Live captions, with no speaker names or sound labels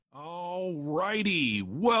Alrighty,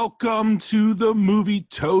 welcome to the Movie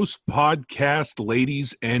Toast podcast,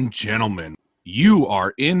 ladies and gentlemen. You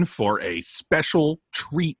are in for a special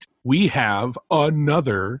treat. We have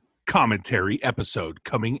another commentary episode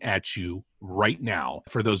coming at you right now.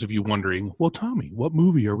 For those of you wondering, well, Tommy, what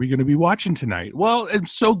movie are we going to be watching tonight? Well, I'm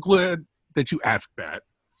so glad that you asked that.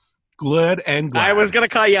 Glad. I was going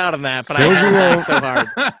to call you out on that, but I laughed so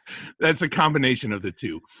hard. That's a combination of the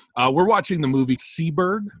two. We're watching the movie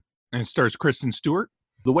Seberg, and it stars Kristen Stewart.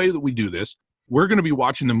 The way that we do this, we're going to be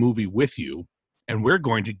watching the movie with you, and we're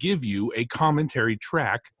going to give you a commentary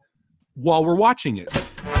track while we're watching it.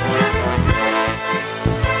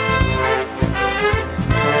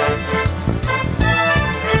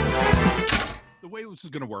 The way this is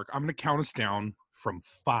going to work, I'm going to count us down from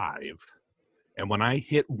 5. And when I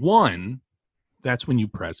hit 1, that's when you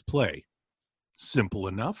press play. Simple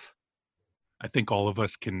enough. I think all of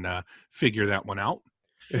us can figure that one out.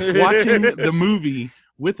 Watching the movie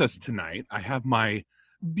with us tonight, I have my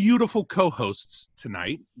beautiful co-hosts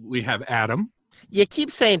tonight. We have Adam. You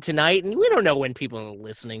keep saying tonight, and we don't know when people are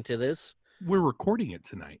listening to this. We're recording it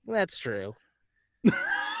tonight. That's true.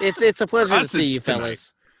 It's a pleasure to see you, tonight.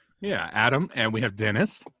 fellas. Yeah, Adam, and we have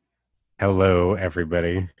Dennis. Hello,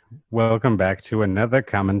 everybody. Welcome back to another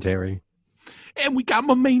commentary. And we got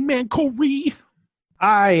my main man, Corey.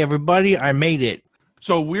 Hi, everybody. I made it.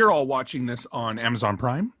 So we're all watching this on Amazon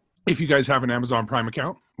Prime. If you guys have an Amazon Prime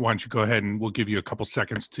account, why don't you go ahead and we'll give you a couple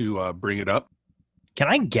seconds to bring it up. Can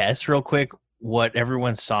I guess real quick what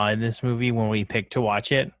everyone saw in this movie when we picked to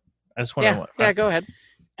watch it? I just want to. Yeah, go ahead.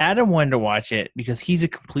 Adam wanted to watch it because he's a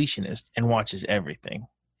completionist and watches everything,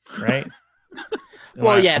 right?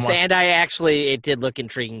 Well, yes, and it did look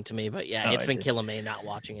intriguing to me, but yeah, it's been did. killing me not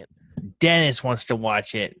watching it. Dennis wants to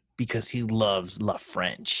watch it because he loves La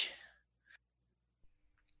French.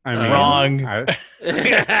 I mean, Wrong. I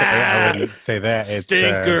wouldn't say that. It's,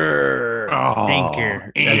 Stinker.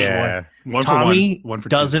 Stinker. And yeah. one Tommy for one for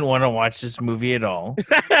doesn't want to watch this movie at all.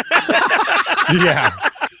 Yeah.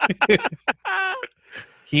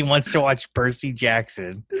 He wants to watch Percy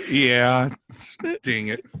Jackson. two. Yeah, dang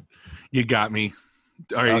it. You got me.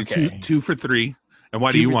 All right, Okay. two for 3. And why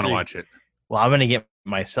do Two you for want to 3. watch it? Well, I'm going to get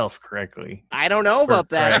myself correctly. I don't know about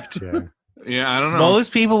that. Correct, yeah. Yeah, I don't know.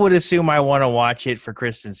 Most people would assume I want to watch it for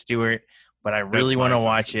Kristen Stewart, but I really my want to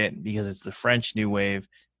watch it because it's the French New Wave.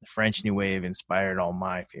 The French New Wave inspired all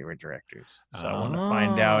my favorite directors. So I want to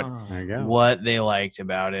find out There you go. what they liked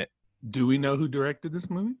about it. Do we know who directed this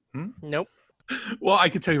movie? Nope. Well, I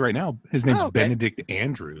can tell you right now. His name's Oh, okay. Benedict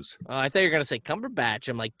Andrews. I thought you were going to say Cumberbatch.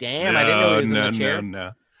 I'm like, damn, I didn't know he was in the chair.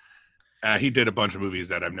 No. He did a bunch of movies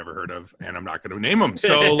that I've never heard of, and I'm not going to name them.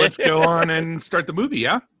 So let's go on and start the movie,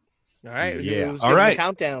 yeah? All right. Yeah. Who's All giving right. the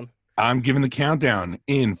countdown. I'm giving the countdown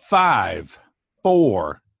in 5,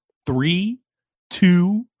 4, 3,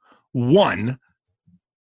 2, 1.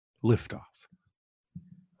 Liftoff.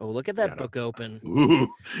 Oh, look at that Got it. book open. Ooh,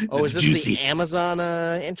 Oh, it's is this juicy. the Amazon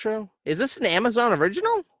intro? Is this an Amazon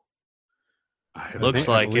original? I Looks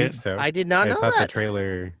I like believe it. So. I did not know thought the that.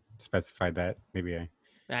 trailer specified that. Maybe I.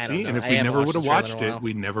 I don't See, know. and if I we haven't never would have the trailer watched in a it, while.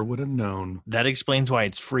 we never would have known. That explains why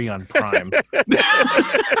it's free on Prime.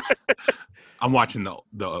 I'm watching the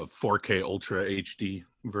 4K Ultra HD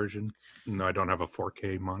version. No, I don't have a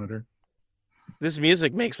 4K monitor. This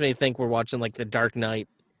music makes me think we're watching like The Dark Knight.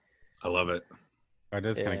 I love it. I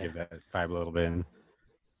just kind Yeah. of give that vibe a little bit.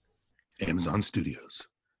 Amazon Studios.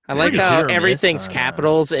 I like Pretty how hit or miss everything's on,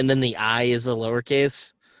 capitals and then the I is the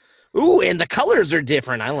lowercase. Ooh, and the colors are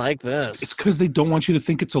different. I like It's this. because they don't want you to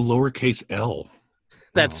think it's a lowercase L.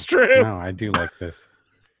 That's No. true. No, I do like this.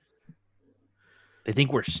 They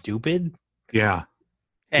think we're stupid? Yeah.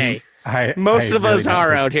 Hey, I most of really us don't are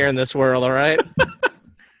think out so. here in this world, all right?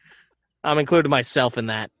 I'm including myself in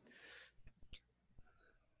that.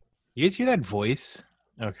 You guys hear that voice?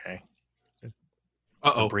 Okay.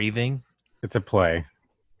 Uh-oh. Breathing. It's a play.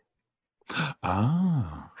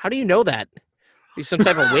 Ah. How do you know that? Are you some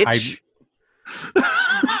type of witch?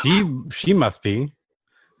 She must be.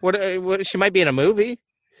 What? She might be in a movie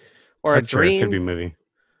or That's a true. It dream. could be a movie.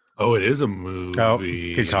 Oh, it is a movie.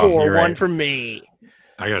 good call. Score You're one right. for me.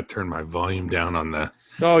 I got to turn my volume down on the...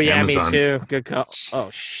 Oh yeah, Amazon. me too. Good call. Oh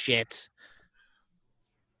shit.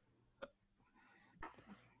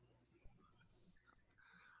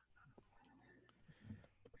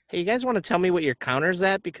 Hey, you guys want to tell me what your counter's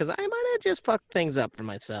at? Because I might have just fucked things up for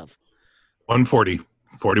myself. 140,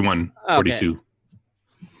 41, Okay. 42.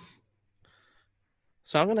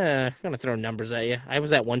 So I'm gonna throw numbers at you. I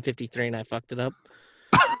was at 153 and I fucked it up.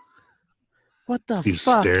 What the He's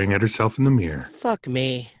fuck? staring at herself in the mirror. Fuck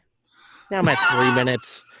me. Now I'm at 3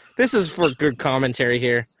 minutes. This is for good commentary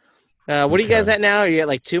here. What are you guys Okay. at now? Are you at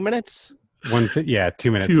like 2 minutes? 2 minutes.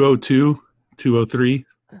 202, 203.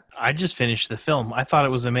 I just finished the film. I thought it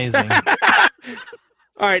was amazing.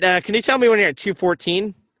 All right. Can you tell me when you're at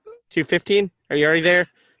 214, 215? Are you already there?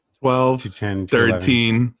 12, 210, 211.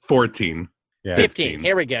 13, 14. Yeah. 15.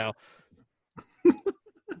 Here we go.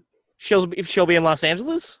 She'll be in Los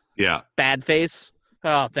Angeles? Yeah. Bad face.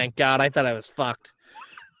 Oh, thank God. I thought I was fucked.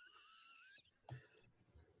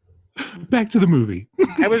 Back to the movie.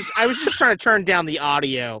 I was just trying to turn down the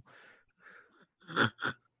audio.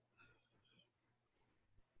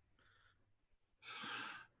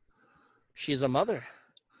 She's a mother.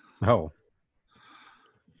 Oh,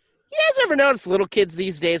 You guys ever notice little kids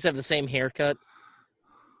these days have the same haircut?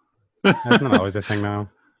 that's not always a thing, though.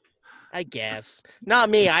 I guess. Not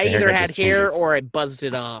me. I The either haircut had just hair changes. or I buzzed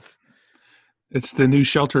it off. It's the new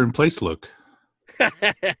shelter in place look.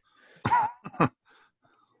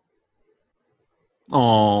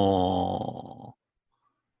 Oh.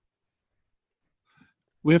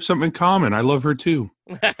 We have something in common. I love her too.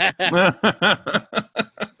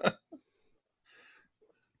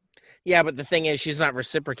 Yeah, but the thing is, she's not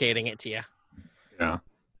reciprocating it to you. Yeah.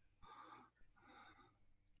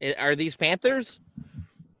 Are these Panthers?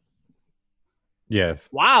 Yes.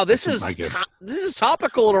 Wow, this That's is my guess. this is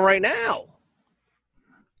topical to right now.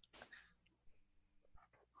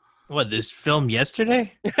 What, this film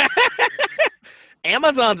yesterday?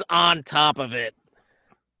 Amazon's on top of it.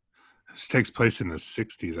 This takes place in the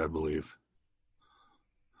 60s, I believe.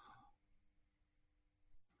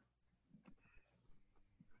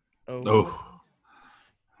 Oh.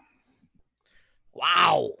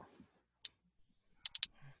 Wow.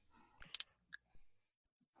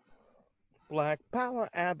 Black power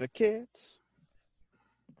advocates.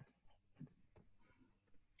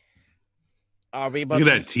 Are we about Look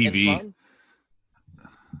at to that TV. Vince Vaughn?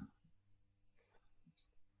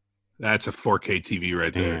 That's a 4K TV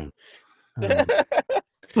right there. Damn.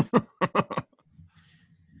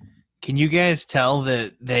 Can you guys tell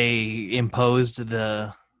that they imposed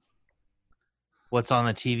the what's on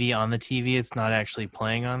the TV on the TV? It's not actually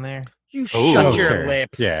playing on there. You Oh, shut Oh, your sure.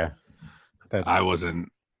 lips. Yeah. That's, I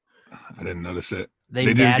didn't notice it. They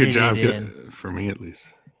They did a batted good job, it in. for me at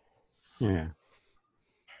least. Yeah.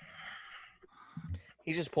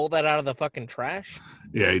 He just pulled that out of the fucking trash.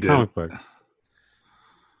 Yeah, he did. Comic book.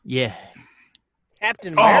 Yeah.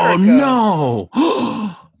 Captain Oh, America. no.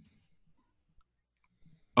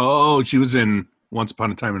 Oh, she was in Once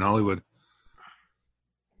Upon a Time in Hollywood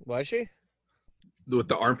Was she? with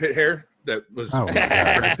the armpit hair that was Oh, my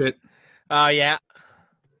God. armpit. Oh, yeah.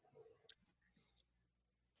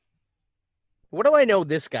 What do I know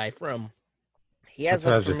this guy from? He has That's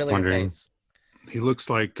what I a was just familiar wondering. face. He looks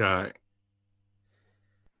like Anton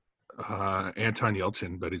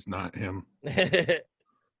Yelchin, but he's not him.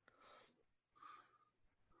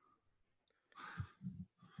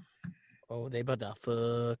 Oh, they about to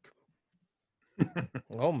fuck.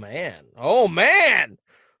 Oh, man. Oh, man.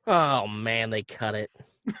 Oh, man, they cut it.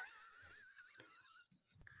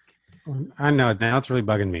 I know. Now it's really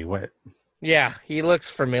bugging me. What? Yeah, he looks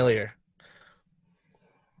familiar.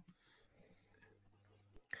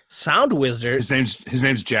 Sound Wizard. His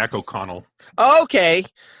name's Jack O'Connell. Okay.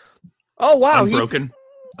 Oh, wow. Unbroken.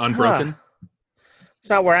 It's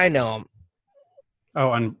not where I know him.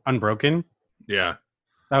 Oh, Unbroken? Yeah.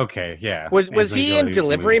 Okay, yeah. Was Anthony he in Jolie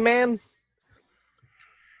Delivery movie. Man?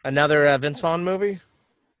 Another Vince Vaughn movie?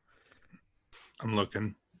 I'm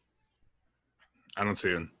looking. I don't see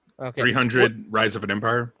him. Okay. 300 Rise of an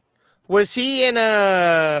Empire. Was he in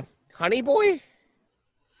Honey Boy?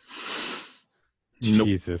 Nope.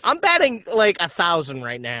 Jesus. I'm batting like 1,000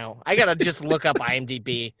 right now. I gotta just look up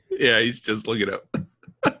IMDb. Yeah, he's just looking up.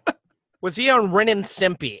 Was he on Ren and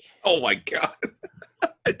Stimpy? Oh my god.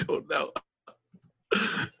 I don't know.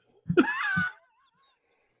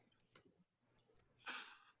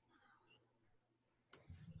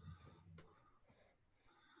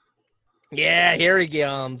 Yeah, here he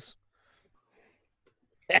comes.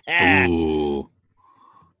 Ooh.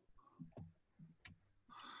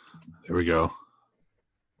 There we go.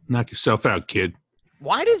 Knock yourself out, kid.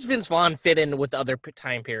 Why does Vince Vaughn fit in with other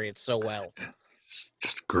time periods so well? It's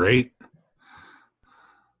just great.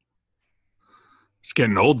 It's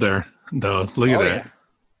getting old there, though. Look at Oh, that. yeah.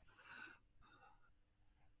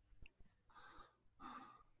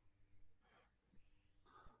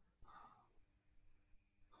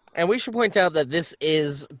 And we should point out that this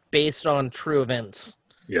is based on true events.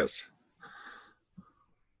 Yes.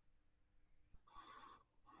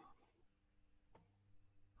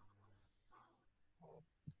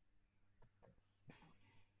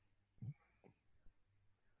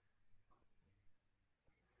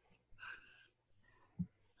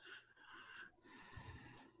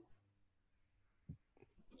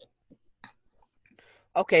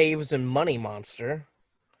 Okay, he was in Money Monster.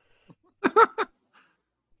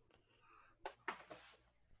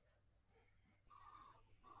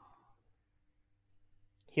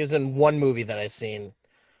 He was in one movie that I've seen.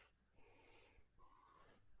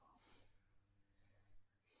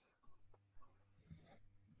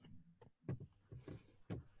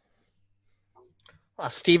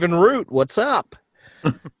 Stephen Root, what's up?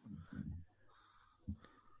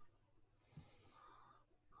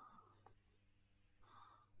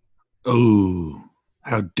 Oh,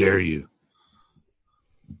 how dare you?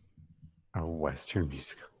 A Western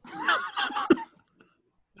musical.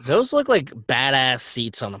 Those look like badass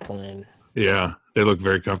seats on a plane. Yeah, they look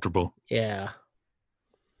very comfortable. Yeah.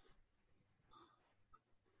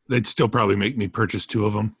 They'd still probably make me purchase 2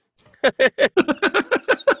 of them.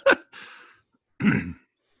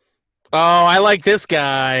 Oh, I like this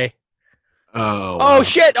guy. Oh, Oh, wow.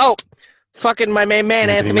 shit. Oh, fucking my main man,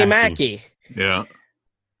 Anthony Anthony Mackie. Mackie. Yeah.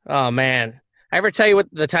 Oh, man. I ever tell you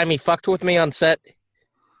what the time he fucked with me on set?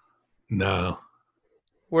 No.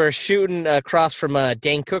 We're shooting across from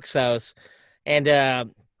Dane Cook's house, and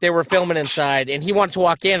they were filming inside, and he wanted to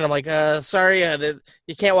walk in. I'm like, sorry,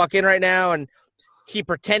 you can't walk in right now. And he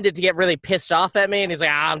pretended to get really pissed off at me, and he's like,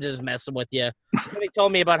 I'm just messing with you. And he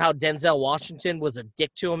told me about how Denzel Washington was a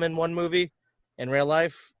dick to him in one movie in real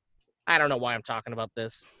life. I don't know why I'm talking about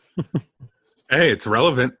this. Hey, it's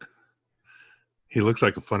relevant. He looks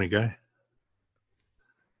like a funny guy.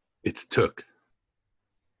 It's Took.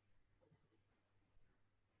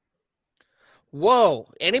 Whoa!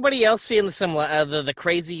 Anybody else seeing the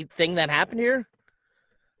crazy thing that happened here?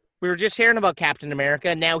 We were just hearing about Captain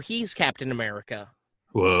America. Now he's Captain America.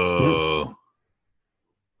 Whoa.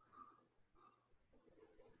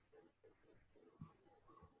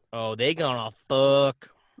 Oh, they gonna fuck.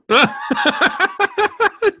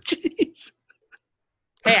 Jeez.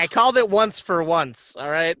 Hey, I called it once for once. All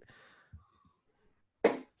right.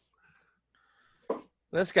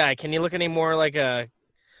 This guy, can you look any more like a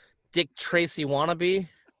Dick Tracy wannabe?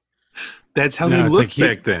 That's how No, they it's looked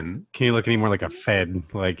like back then. Can you look any more like a Fed?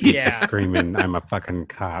 Like he's Yeah. just screaming, "I'm a fucking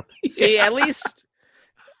cop." See, at least.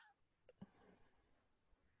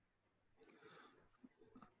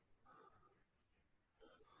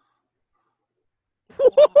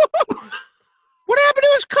 What happened to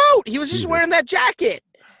his coat? He was just Jesus. wearing that jacket.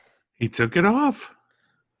 He took it off.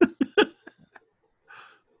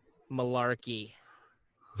 Malarkey.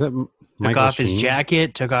 Is that Took Michael off his Sheen?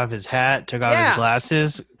 jacket, took off his hat, took off Yeah. his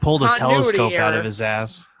glasses, pulled a Continuity telescope out error. of his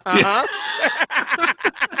ass. Uh-huh.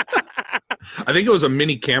 I think it was a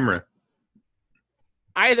mini camera.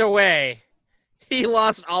 Either way, he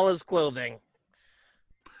lost all his clothing.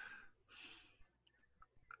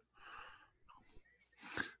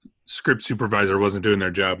 Script supervisor wasn't doing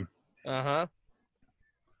their job. Uh-huh.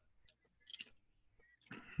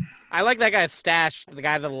 I like that guy's stash, the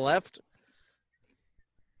guy to the left.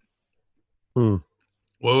 Hmm.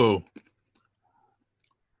 Whoa.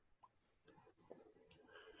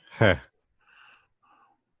 Huh.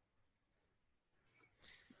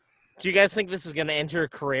 Do you guys think this is going to end her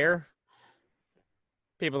career?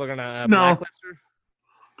 People are going to No. blacklist her?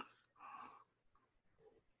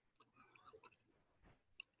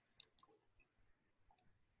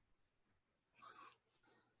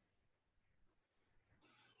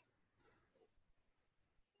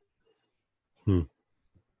 Hmm.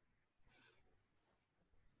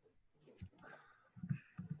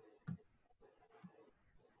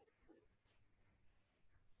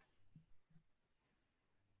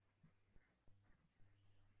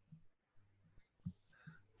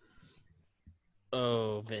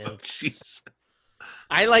 Oh, Vince. Jeez.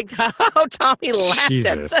 I like how Tommy laughed at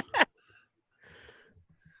Jesus. that.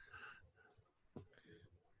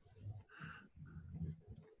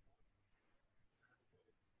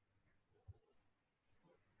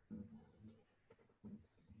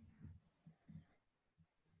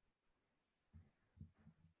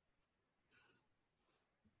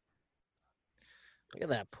 Look at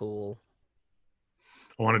that pool.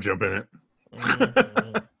 I want to jump in it.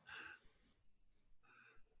 Mhm.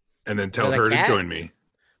 And then tell Is that a her to cat? join me.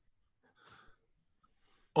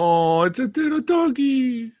 Oh, it's a little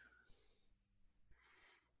doggy.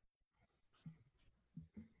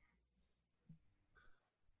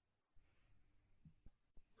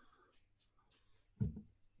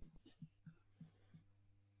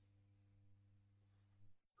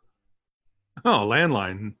 Oh,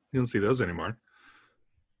 landline. You don't see those anymore.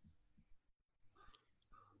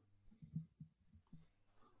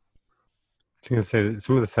 I was gonna say that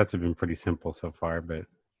some of the sets have been pretty simple so far, but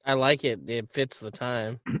I like it. It fits the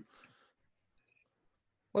time.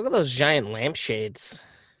 Look at those giant lampshades.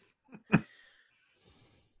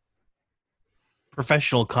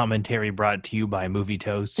 Professional commentary brought to you by Movie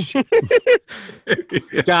Toast.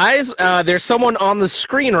 Guys, there's someone on the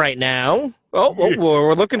screen right now. Oh,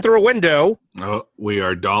 we're looking through a window. Oh, we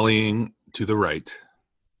are dollying to the right.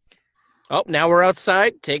 Oh, now we're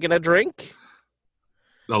outside taking a drink.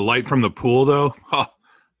 The light from the pool, though,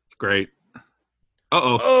 it's great.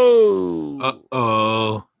 Uh-oh. Oh.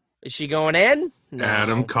 Uh-oh. Is she going in? No.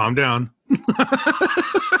 Adam, calm down.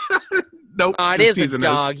 Nope. Oh, it just is a teasing us.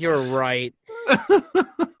 dog. You're right. I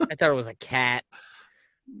thought it was a cat.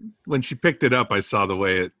 When she picked it up, I saw the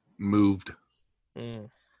way it moved. Mm.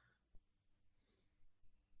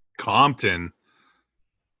 Compton.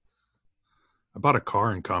 I bought a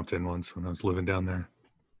car in Compton once when I was living down there.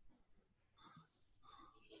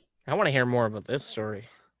 I want to hear more about this story.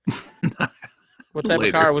 What type of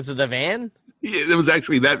Later. car? Was it the van? Yeah, it was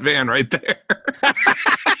actually that van right there.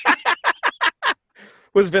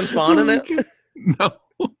 Was Vince Vaughn in it? No.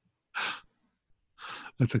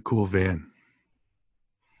 That's a cool van.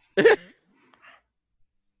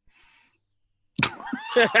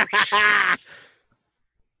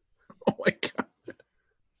 Oh my God.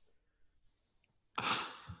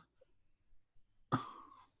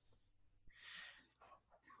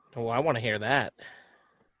 Oh, I want to hear that.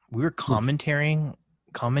 We were commentating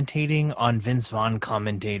on Vince Vaughn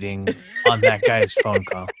commentating on that guy's phone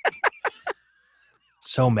call.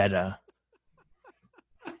 So meta.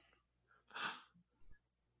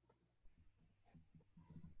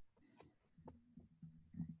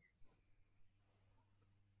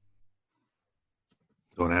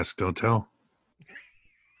 Don't ask, don't tell.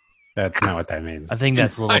 That's not what that means. I think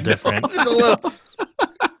that's a I little know. different. It's a little...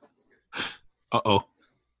 Uh-oh.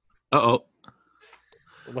 Uh-oh.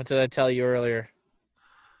 What did I tell you earlier?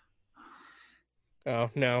 Oh,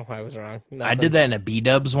 no, I was wrong. I did that in a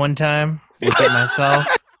B-dubs one time. Look at myself.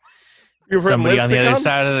 You were Somebody on the other Lincecum?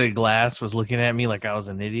 side of the glass was looking at me like I was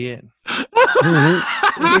an idiot.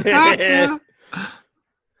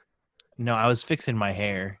 No, I was fixing my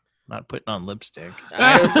hair, not putting on lipstick.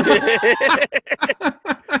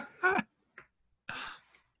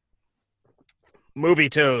 Movie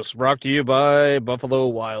Toast, brought to you by Buffalo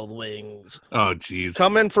Wild Wings. Oh, jeez.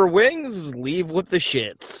 Come in for wings, leave with the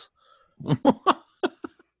shits.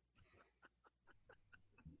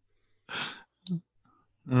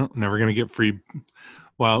 Oh, never gonna get free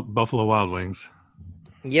Buffalo Wild Wings.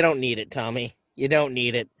 You don't need it, Tommy. You don't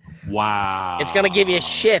need it. Wow. It's going to give you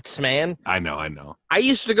shits, man. I know. I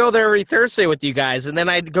used to go there every Thursday with you guys, and then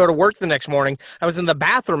I'd go to work the next morning. I was in the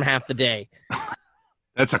bathroom half the day.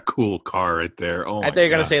 That's a cool car right there. Oh, I thought you were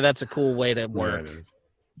going to say that's a cool way to Yeah, work. it is.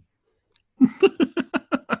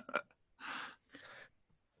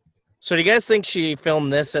 So do you guys think she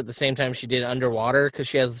filmed this at the same time she did Underwater because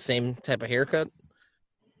she has the same type of haircut?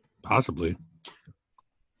 Possibly.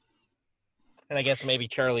 And I guess maybe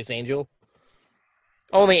Charlie's Angel?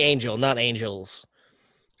 Only Angel, not Angels.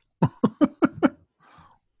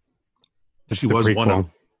 She The was one prequel. of.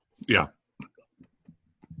 Yeah.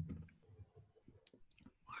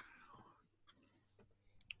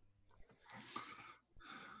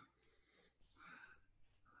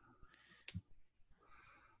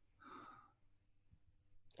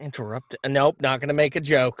 Interrupt. Nope, not going to make a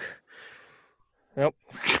joke. Nope.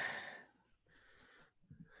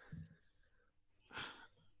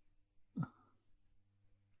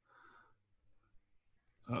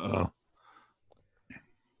 Uh-oh.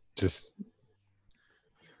 Just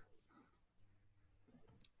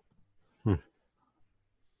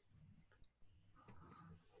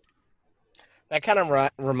That kind of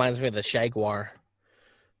reminds me of the Jaguar.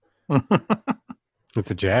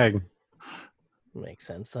 it's a Jag. Makes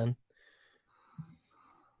sense then.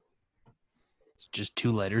 It's just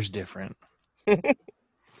 2 letters different.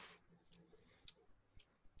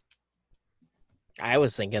 I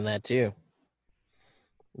was thinking that too.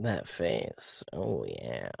 That face. Oh,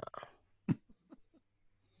 yeah.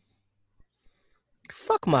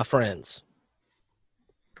 Fuck my friends.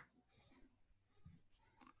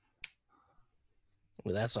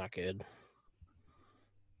 Ooh, that's not good.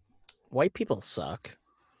 White people suck.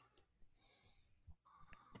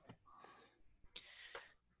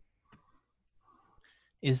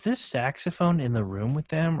 Is this saxophone in the room with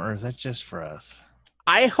them, or is that just for us?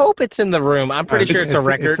 I hope it's in the room. I'm pretty sure it's a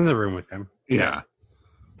record. It's in the room with him. Yeah.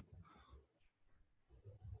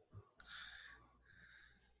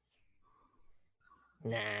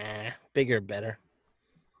 Nah, bigger, better.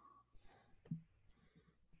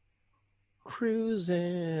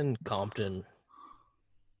 Cruising Compton.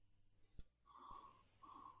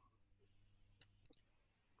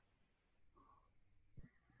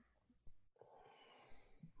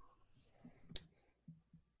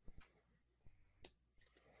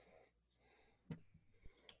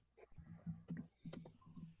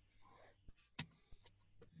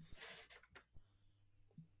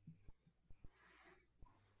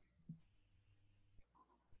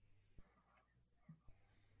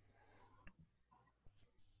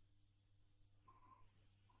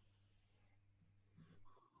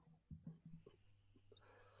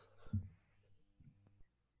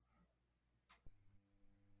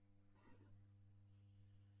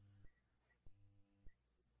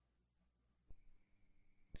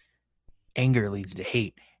 Anger leads to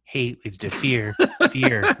hate. Hate leads to fear.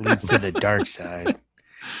 Fear leads to the dark side.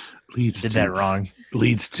 Did that wrong.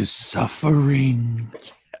 Leads to suffering.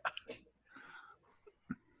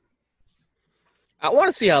 I want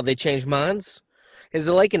to see how they change minds. Is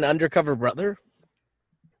it like an undercover brother?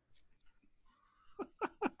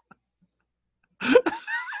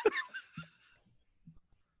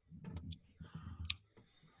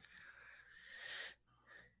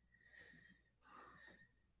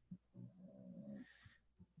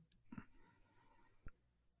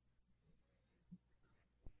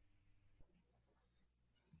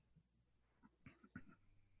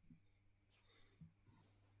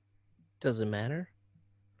 Doesn't matter.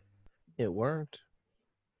 It worked.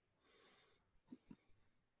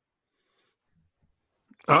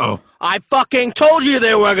 Uh-oh. I fucking told you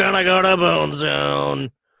they were gonna go to Bone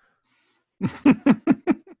Zone.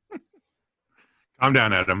 Calm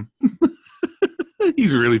down, Adam.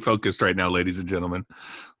 He's really focused right now, ladies and gentlemen.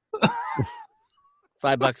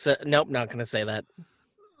 $5. Nope, not gonna say that.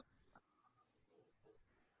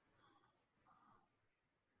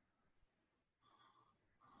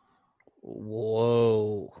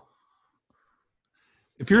 Whoa.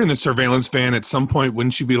 If you're in the surveillance van, at some point,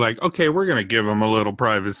 wouldn't you be like, okay, we're going to give him a little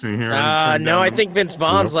privacy here? No, I think Vince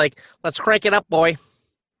Vaughn's like, let's crank it up, boy.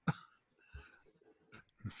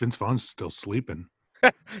 Vince Vaughn's still sleeping.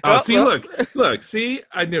 Look, see?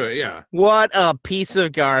 I knew it, yeah. What a piece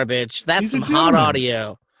of garbage. That's He's a some hot gentleman.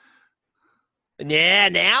 audio. Yeah,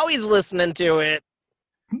 now he's listening to it.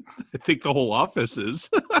 I think the whole office is.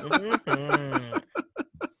 Mhm.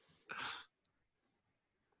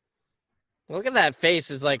 Look at that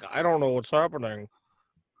face. It's like, I don't know what's happening.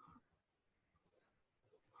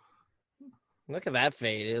 Look at that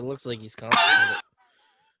fade. It looks like he's constipated.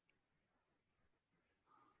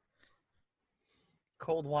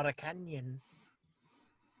 Coldwater Canyon.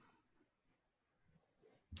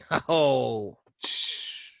 Oh.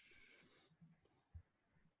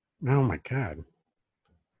 Oh my God.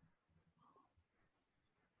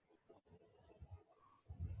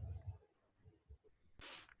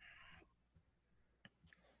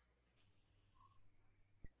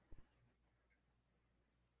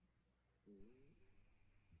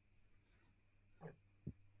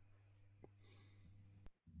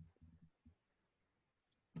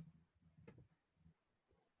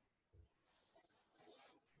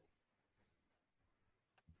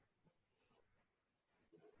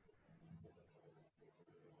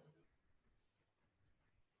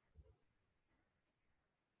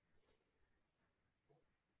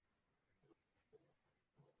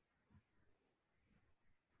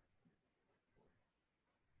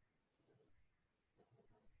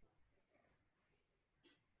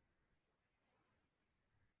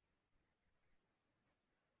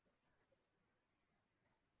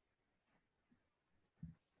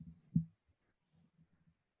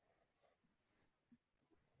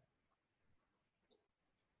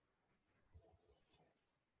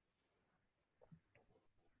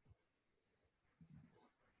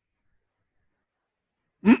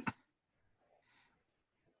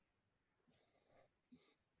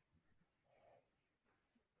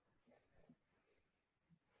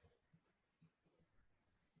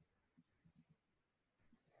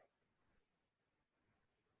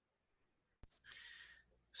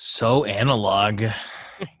 So analog. Get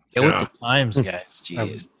with the times, guys. I,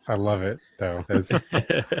 Jeez. I love it, though. That's,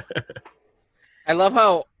 I love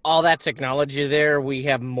how all that technology there, we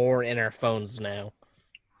have more in our phones now.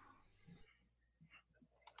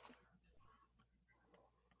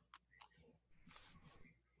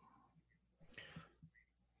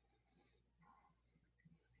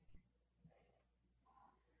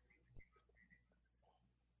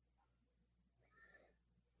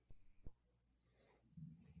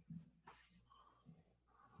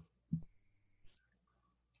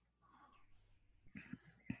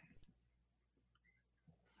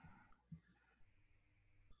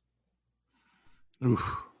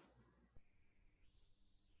 Oof.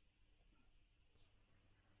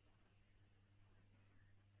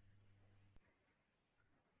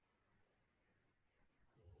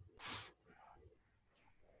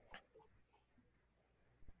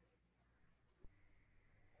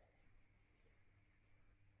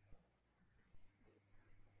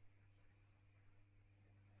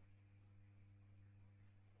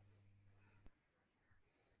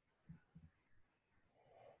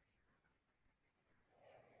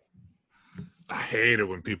 I hate it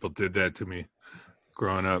when people did that to me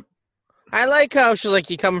growing up. I like how she's like,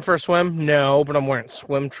 you coming for a swim? No, but I'm wearing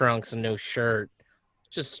swim trunks and no shirt.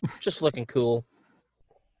 Just looking cool.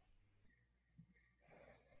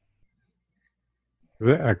 Is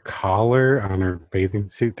it a collar on her bathing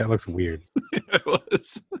suit? That looks weird. It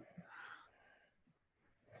was.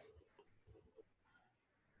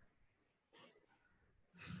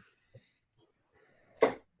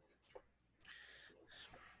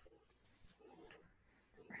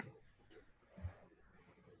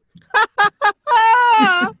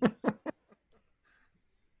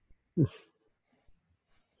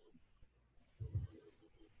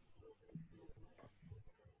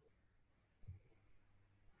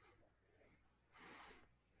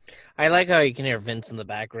 I like how you can hear Vince in the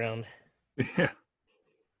background. Yeah.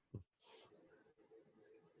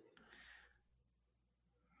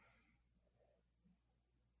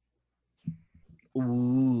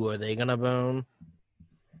 Ooh, are they gonna bone?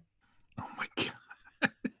 Oh my god.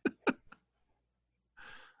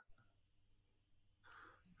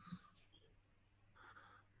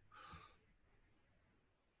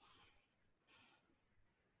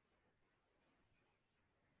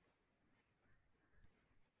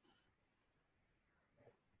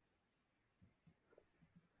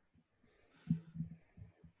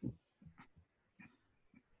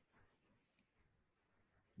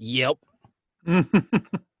 Yep.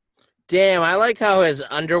 Damn, I like how his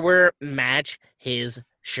underwear match his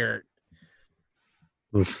shirt.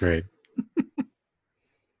 That's great.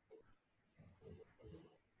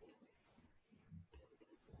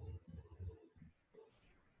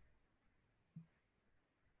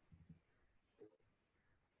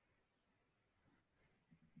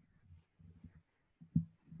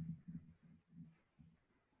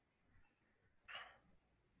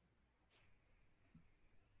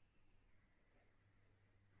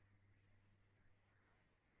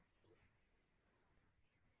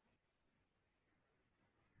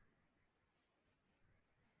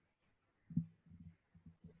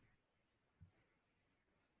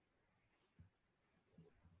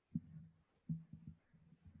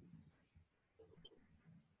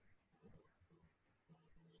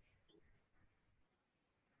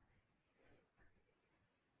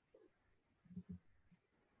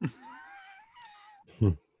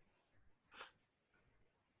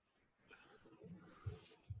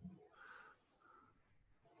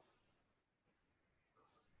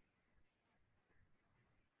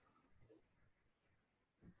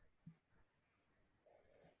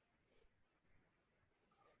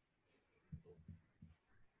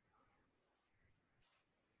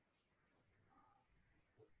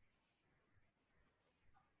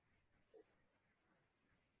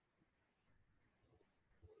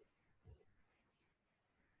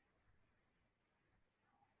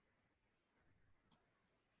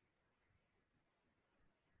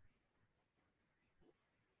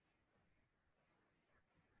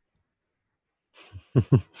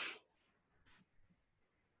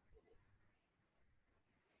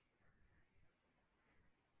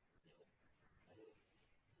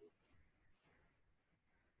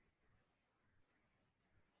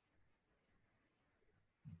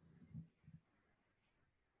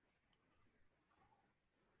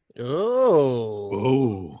 Oh.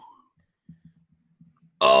 Oh.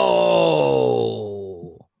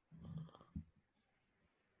 Oh.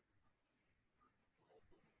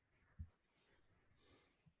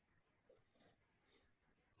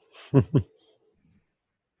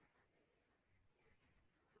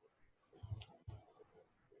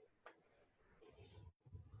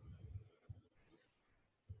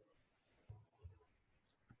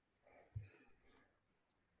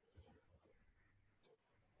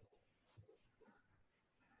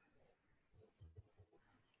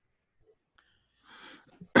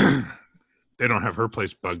 They don't have her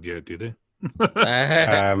place bugged yet, do they?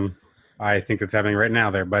 I think it's happening right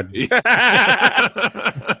now there, bud.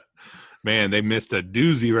 Man, they missed a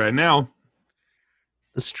doozy right now.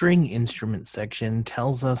 The string instrument section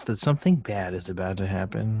tells us that something bad is about to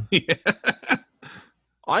happen. Yeah.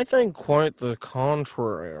 I think quite the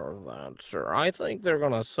contrary of that, sir. I think they're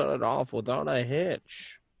gonna set it off without a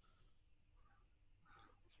hitch.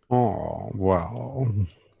 Oh, well,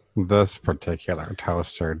 this particular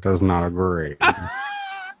toaster does not agree.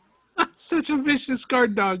 Such a vicious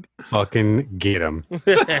guard dog. Fucking get him.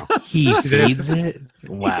 He feeds it?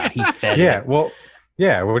 Wow, he fed Yeah, it. well,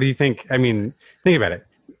 yeah, what do you think? I mean, think about it.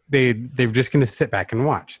 They're just going to sit back and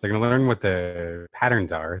watch. They're going to learn what the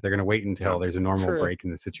patterns are. They're going to wait until there's a normal True. break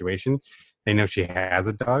in the situation. They know she has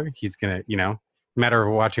a dog. He's going to, matter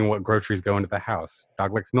of watching what groceries go into the house.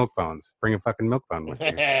 Dog likes milk bones. Bring a fucking milk bone with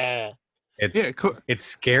you. It's Yeah, cool. it's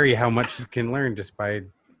scary how much you can learn just by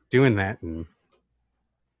doing that. And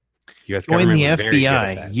U.S. Join government the was very good at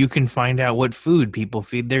FBI. that. You can find out what food people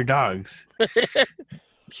feed their dogs.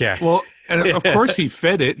 Yeah. Well, and of course he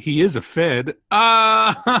fed it. He is a fed.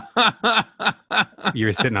 You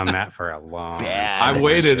were sitting on that for a long Bad I time.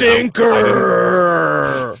 waited.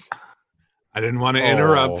 Stinker. I didn't want to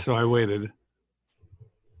interrupt, Oh. so I waited.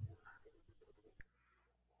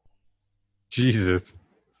 Jesus.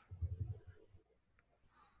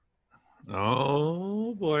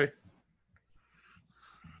 Oh boy.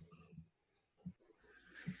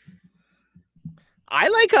 I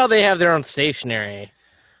like how they have their own stationery.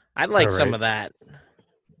 I'd like Oh, some right. of that.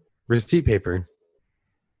 Receipt paper.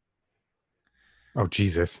 Oh,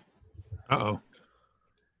 Jesus. Uh-oh.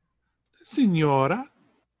 Signora.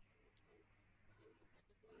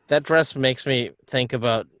 That dress makes me think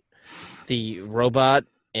about the robot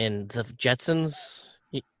in the Jetsons.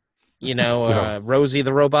 You know, No. Rosie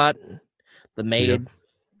the robot, the maid.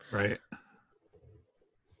 Right.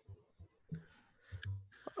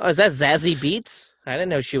 Oh, is that Zazie Beats? I didn't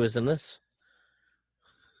know she was in this.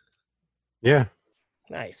 Yeah.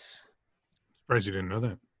 Nice. Surprised you didn't know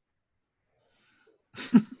that.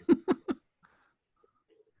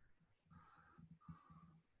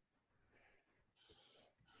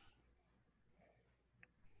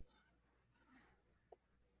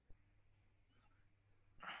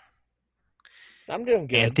 I'm doing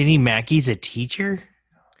good. Anthony Mackie's a teacher?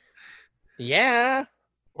 Yeah.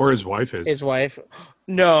 Or his wife is. His wife.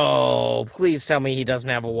 No, please tell me he doesn't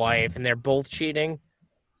have a wife and they're both cheating.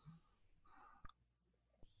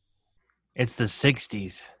 It's the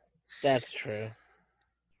 60s. That's true.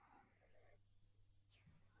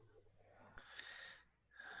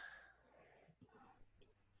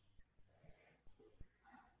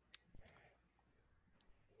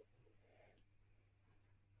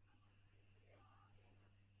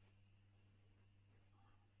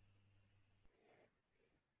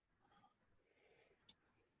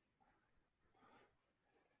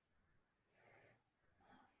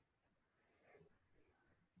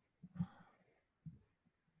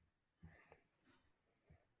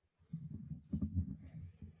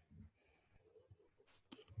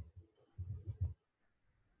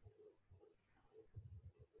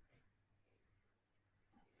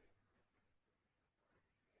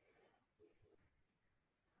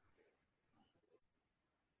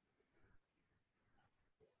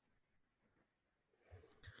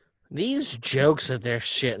 These jokes that they're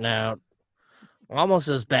shitting out almost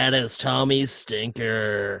as bad as Tommy's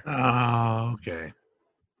stinker. Oh, okay.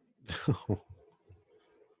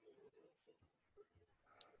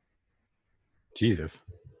 Jesus.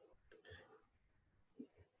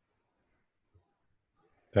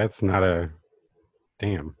 That's not a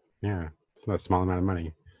damn. Yeah. It's not a small amount of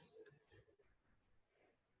money.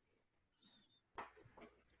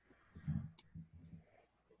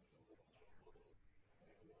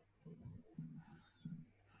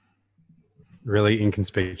 Really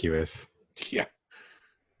inconspicuous. Yeah.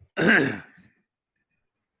 Because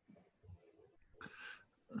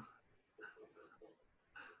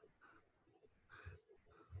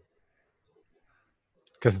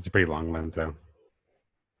it's a pretty long lens, though.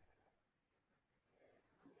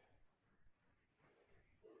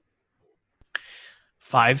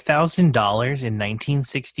 $5,000 in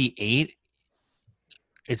 1968.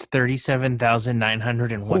 It's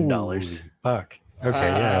 $37,901. Holy fuck. Okay,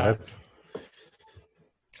 yeah, that's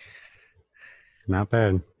not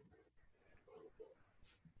bad.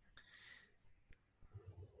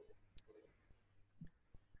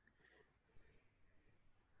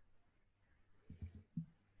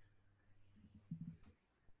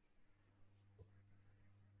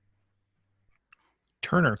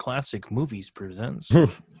 Turner Classic Movies presents.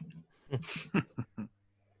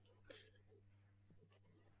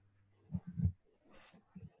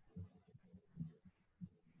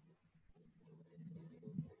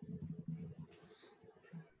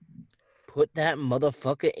 Put that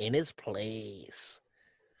motherfucker in his place.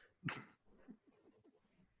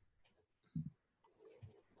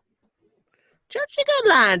 Don't you go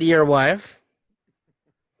lying to your wife?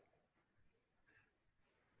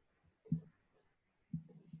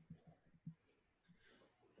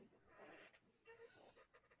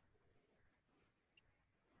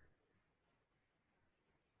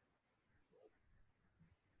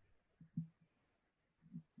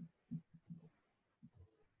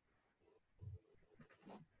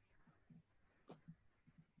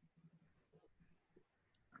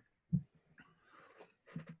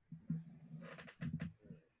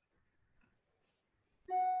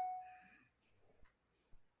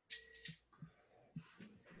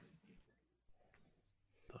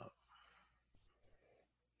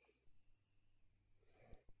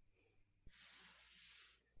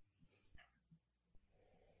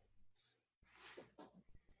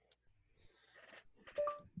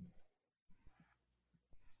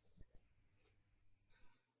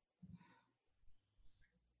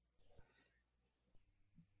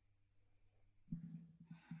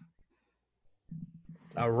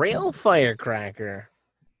 A real firecracker.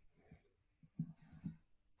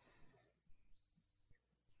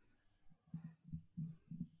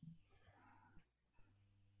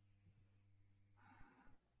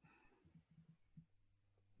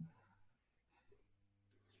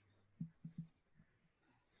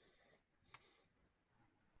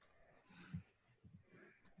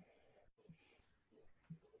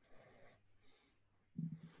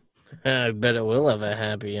 I bet it will have a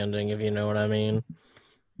happy ending, if you know what I mean.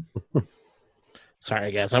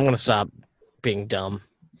 Sorry, guys. I'm going to stop being dumb.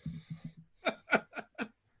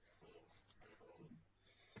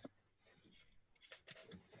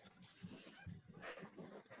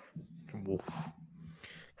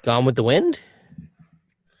 Gone with the Wind?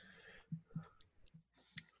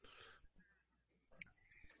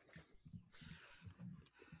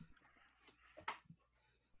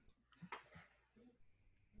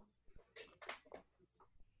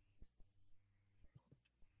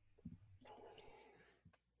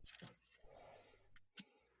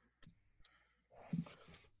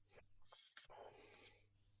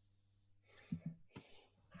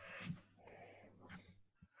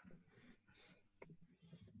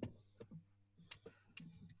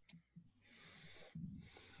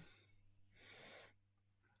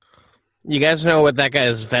 You guys know what that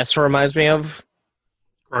guy's vest reminds me of?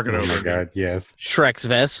 Crocodile Oh my Dundee. god, yes. Shrek's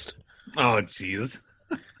vest. Oh, jeez.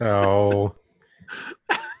 Oh,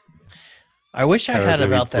 I wish I Oh, had it's gonna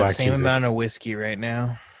be about that Black same Jesus. amount of whiskey right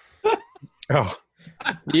now. oh,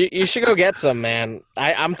 You should go get some, man.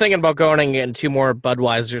 I'm thinking about going and getting 2 more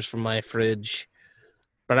Budweisers from my fridge.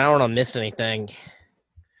 But I don't want to miss anything.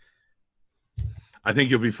 I think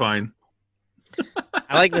you'll be fine.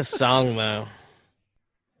 I like this song, though.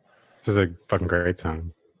 this is a fucking great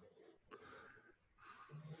song.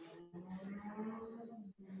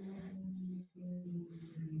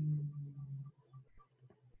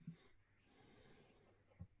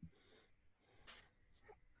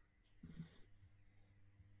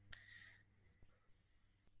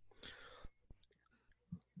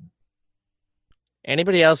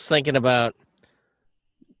 Anybody else thinking about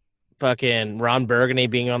fucking Ron Burgundy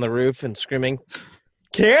being on the roof and screaming,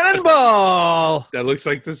 "Cannonball!" That looks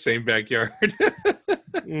like the same backyard.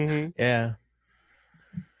 Mm-hmm. Yeah.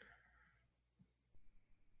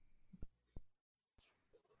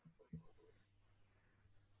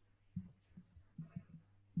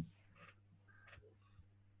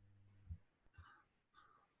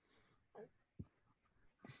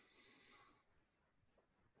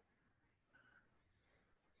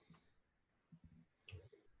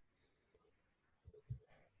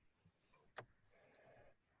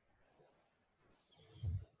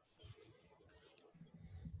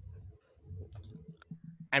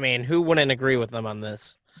 I mean, who wouldn't agree with them on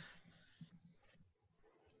this?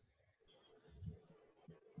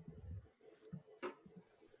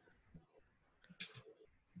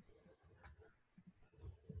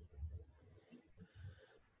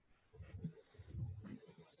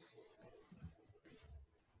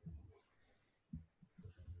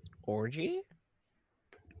 Orgy?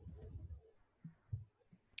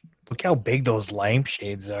 Look how big those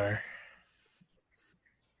lampshades are.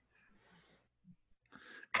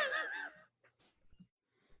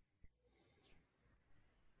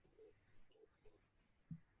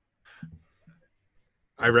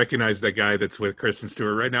 I recognize that guy that's with Kristen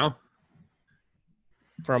Stewart right now.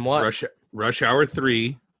 From what? Rush Hour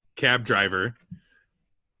 3, cab driver.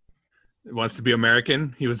 Wants to be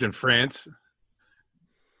American. He was in France.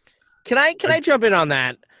 Can I jump in on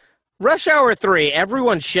that? Rush Hour 3,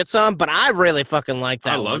 everyone shits on, but I really fucking like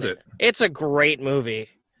that I loved one. it. It's a great movie.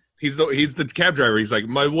 He's the cab driver. He's like,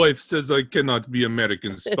 my wife says I cannot be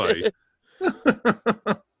American spy.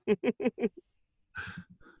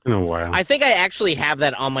 In a while. I think I actually have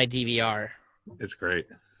that on my DVR. It's great.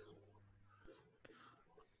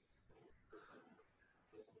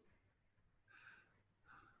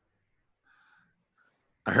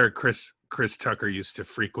 I heard Chris Tucker used to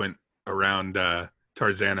frequent around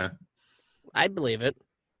Tarzana. I believe it.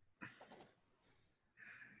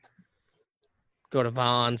 Go to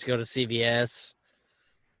Vaughn's, go to CVS.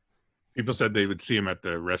 People said they would see him at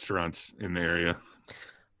the restaurants in the area.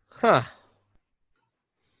 Huh.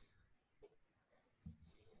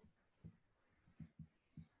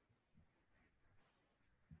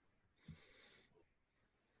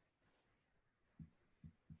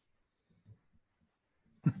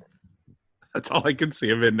 That's all I can see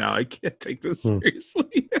him in now. I can't take this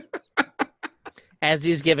seriously. As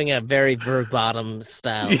he's giving a very verbatim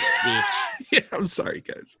style speech. Yeah, I'm sorry,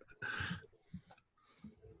 guys.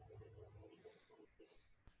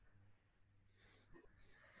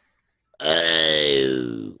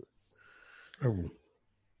 Oh. Oh.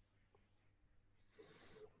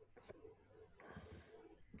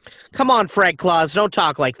 Come on, Fred Claus. Don't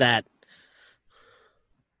talk like that.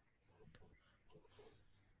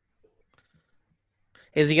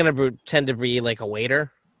 Is he going to pretend to be like a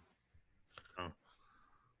waiter?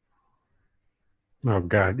 Oh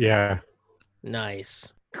God, yeah.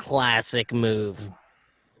 Nice. Classic move.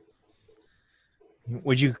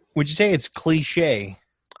 Would you say it's cliche?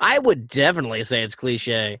 I would definitely say it's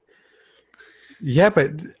cliche. Yeah,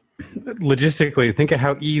 but logistically, think of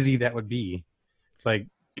how easy that would be. Like,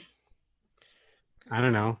 I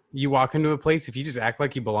don't know. You walk into a place, if you just act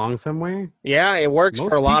like you belong somewhere, Yeah, it works most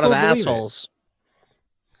for a lot of people believe it. assholes.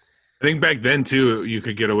 I think back then too, you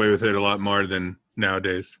could get away with it a lot more than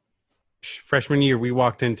nowadays. Freshman year, we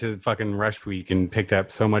walked into fucking Rush Week and picked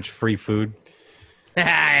up so much free food.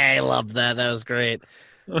 I love that. That was great.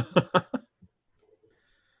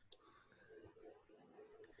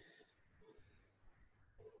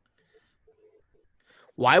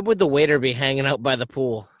 Why would the waiter be hanging out by the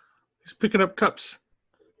pool? He's picking up cups.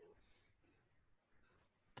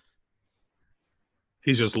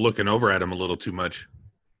 He's just looking over at him a little too much.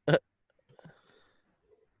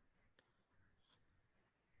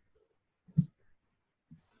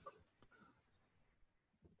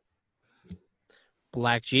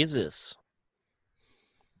 Black Jesus.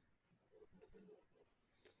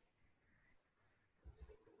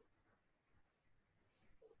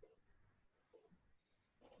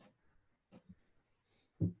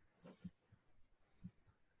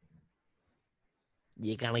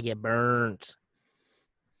 You're gonna get burnt.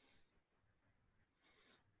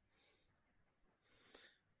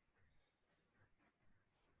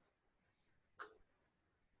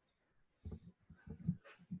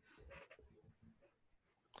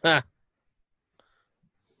 Huh.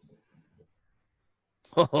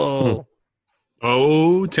 Oh.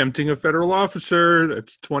 Oh, tempting a federal officer.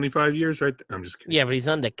 That's 25 years right there. I'm just kidding. Yeah, but he's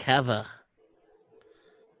undercover.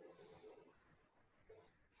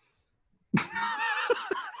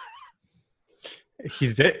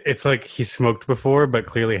 It's like he smoked before, but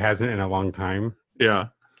clearly hasn't in a long time. Yeah.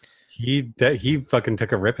 He fucking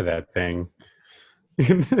took a rip of that thing.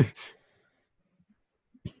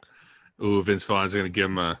 Ooh, Vince Vaughn's going to give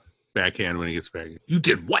him a backhand when he gets back. You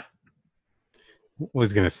did what?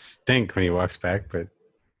 Was gonna stink when he walks back, but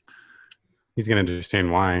he's gonna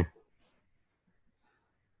understand why.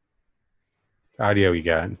 Audio we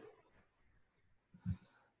got.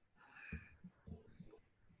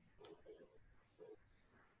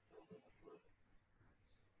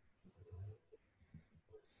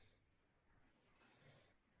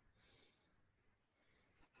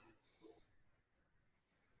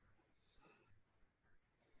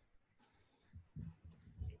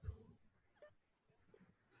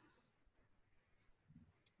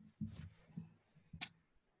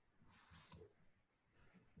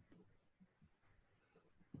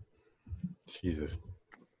 Jesus.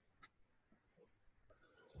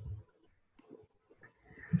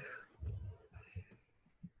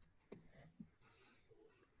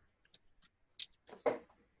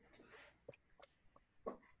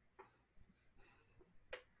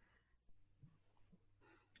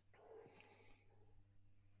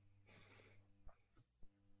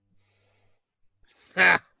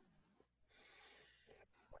 Ha.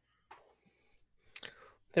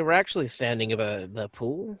 They were actually standing about the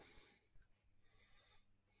pool.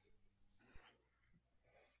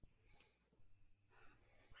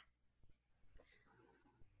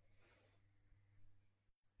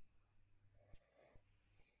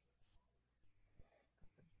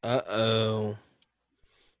 Uh-oh.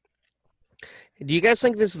 Do you guys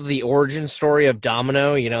think this is the origin story of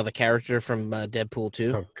Domino, you know, the character from Deadpool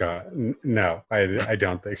 2? Oh God, no, I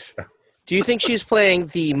don't think so. Do you think she's playing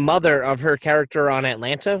the mother of her character on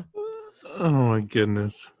Atlanta? Oh, my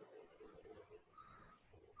goodness.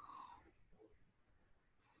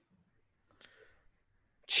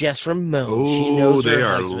 Jess Ramone. Oh, She knows they her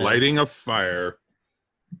are husband. lighting a fire.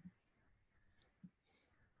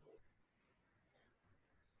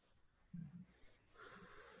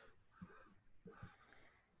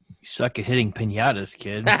 You suck at hitting pinatas,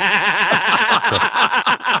 kid.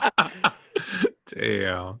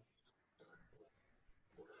 Damn.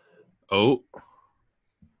 Oh.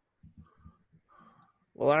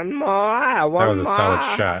 One more. That was a solid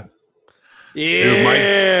shot.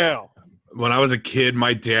 Yeah. Dude, when I was a kid,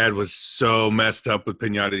 my dad was so messed up with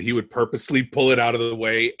pinata. He would purposely pull it out of the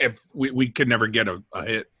way if we could never get a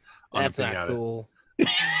hit on That's the not pinata. cool.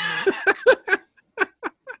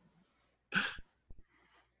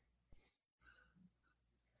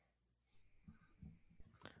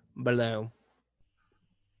 Below.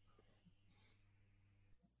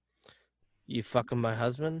 You fucking my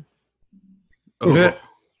husband? Oh,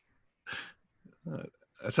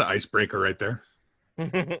 that's an icebreaker right there.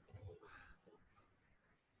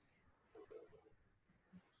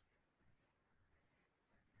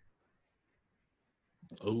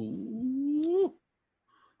 Oh,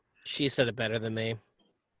 She said it better than me.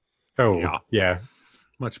 Oh, Yeah. yeah.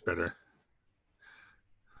 much better.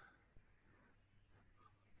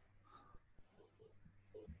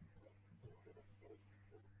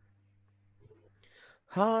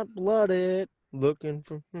 Hot blooded, looking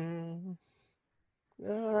for got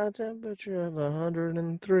a temperature of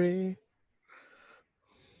 103.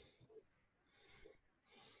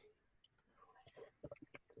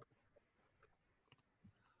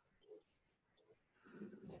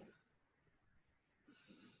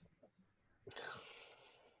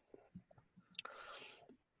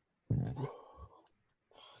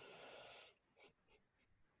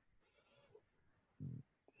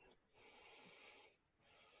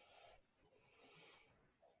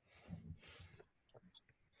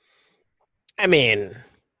 I mean,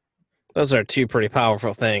 those are two pretty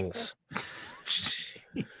powerful things.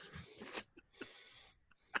 Jesus.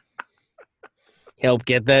 Help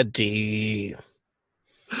get that D.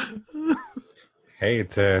 Hey,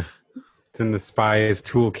 it's in the spy's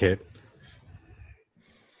toolkit.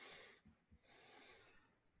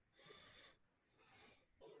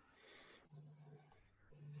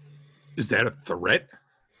 Is that a threat?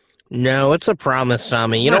 No, it's a promise,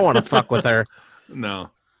 Tommy. You don't want to fuck with her.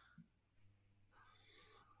 No.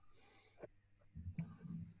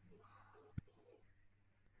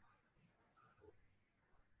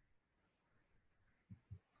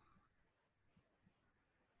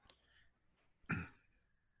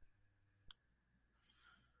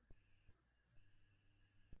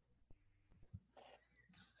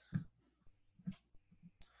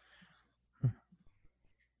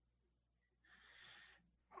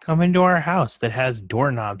 Come into our house that has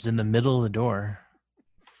doorknobs in the middle of the door.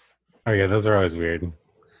 Oh yeah, those are always weird.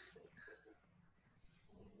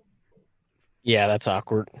 Yeah, that's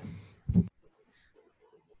awkward.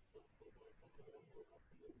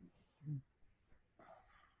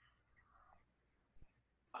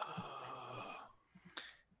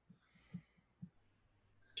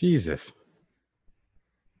 Jesus.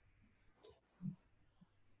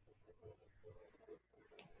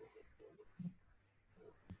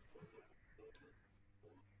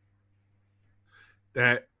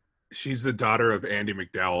 That she's the daughter of Andy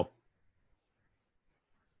McDowell.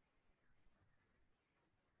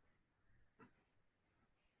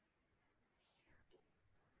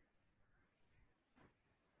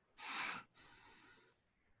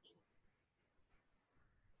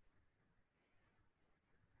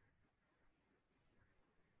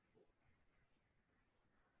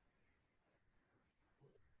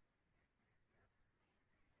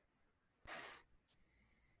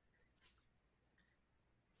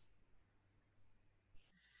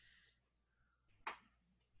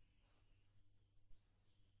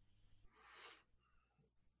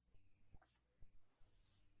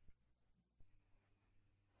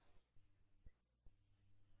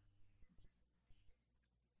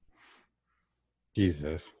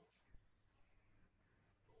 Jesus.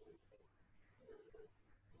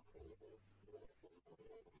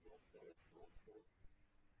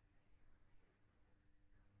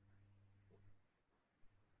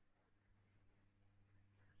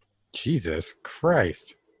 Jesus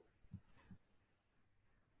Christ.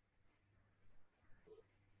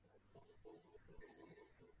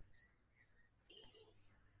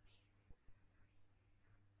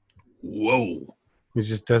 Whoa. He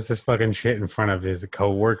just does this fucking shit in front of his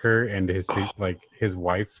coworker and his his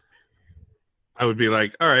wife. I would be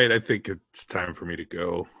like, all right, I think it's time for me to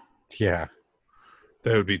go. Yeah.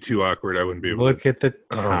 That would be too awkward. I wouldn't be able Look to. at the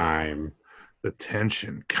time. The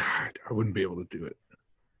tension. God, I wouldn't be able to do it.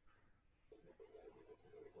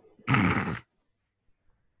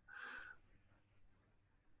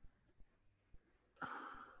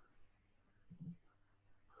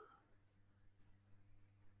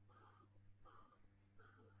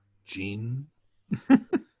 Gene. My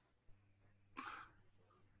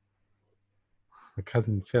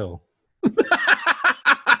cousin Phil.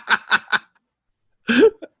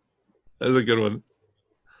 That's a good one.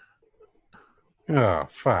 Oh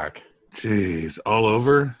fuck. Jeez, all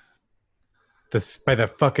over? By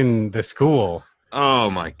the school. Oh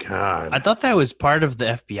my God. I thought that was part of the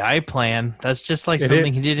FBI plan. That's just like It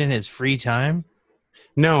something is. he did in his free time.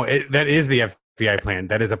 No, that is the FBI plan.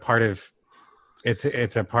 That is a part of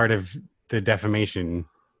it's a part of the defamation.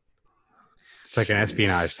 It's like an Jeez.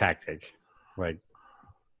 espionage tactic. Like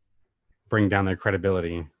bring down their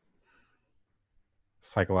credibility.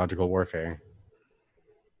 psychological warfare.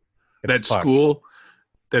 It's That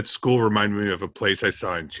fucked. school reminded me of a place I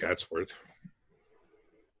saw in Chatsworth.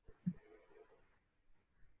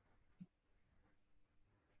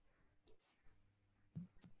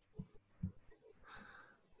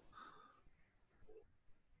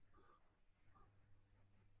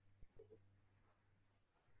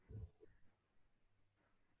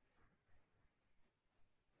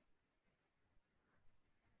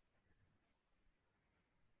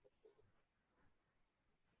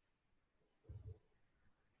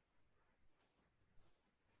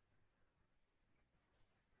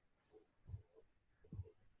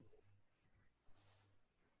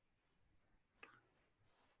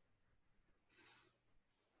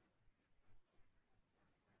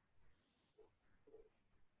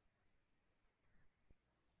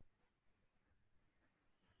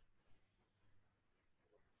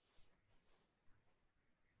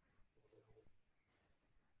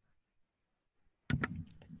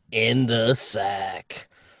 In the sack.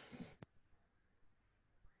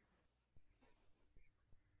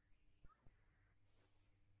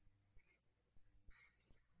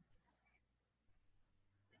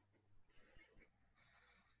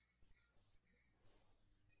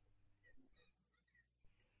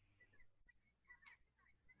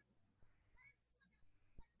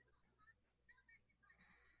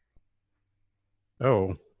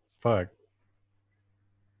 Oh, fuck.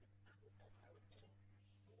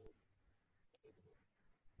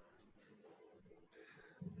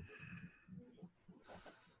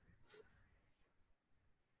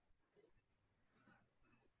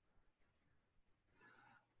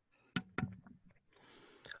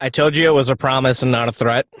 I told you it was a promise and not a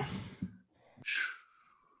threat.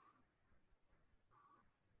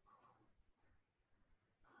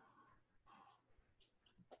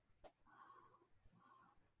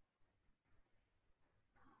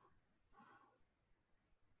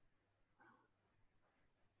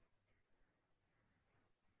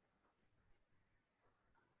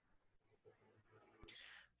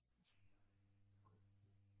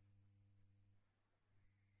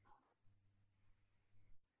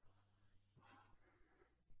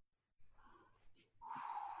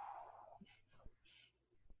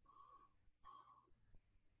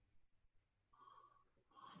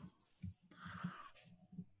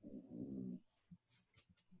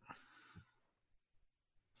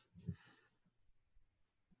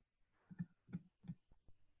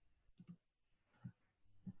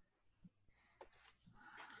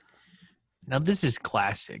 Now this is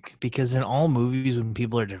classic because in all movies when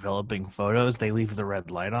people are developing photos, they leave the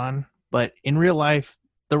red light on. But in real life,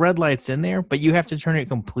 the red light's in there, but you have to turn it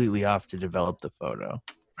completely off to develop the photo,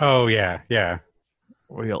 Oh, yeah, yeah.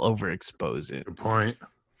 or you'll overexpose it. Good point.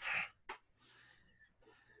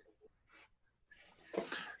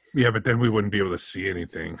 Yeah, but then we wouldn't be able to see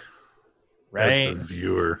anything Right? as the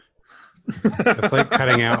viewer. It's like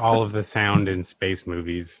cutting out all of the sound in space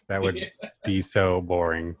movies. That would be so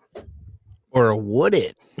boring. Or would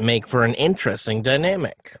it make for an interesting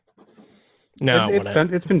dynamic? No, it It's wouldn't.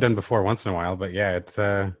 done. It's been done before once in a while, but yeah,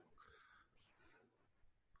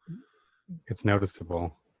 it's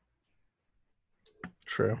noticeable.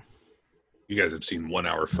 True. You guys have seen 1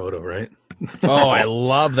 Hour Photo, right? Oh, I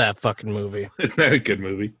love that fucking movie. Isn't that a good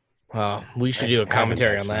movie? Oh, we should I do a haven't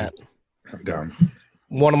commentary on that. actually. I'm down.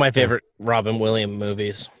 One of my favorite Robin Williams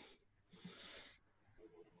movies.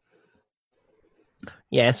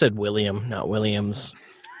 Yeah, I said William, not Williams.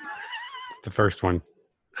 The first one.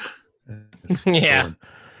 Yeah.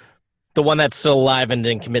 The one that's still alive and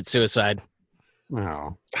didn't commit suicide.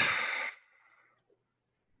 Oh,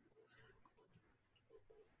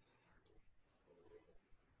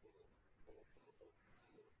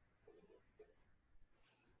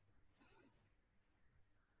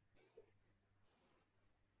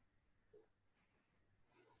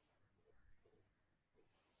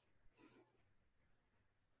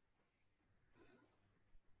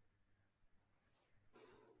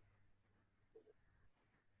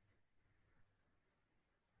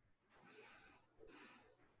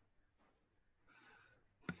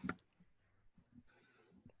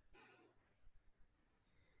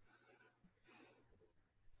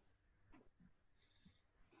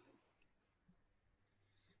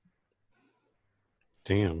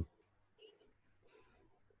 damn.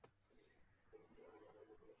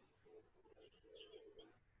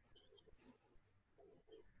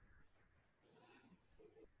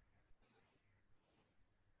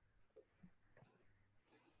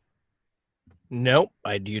 Nope,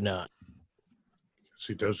 I do not.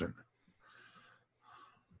 She doesn't.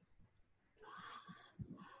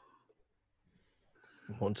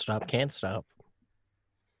 Won't stop, can't stop.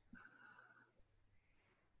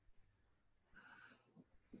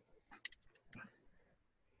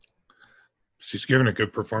 She's giving a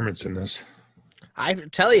good performance in this. I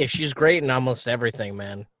tell you, she's great in almost everything,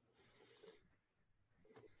 man.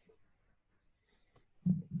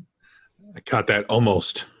 I caught that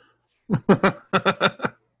almost.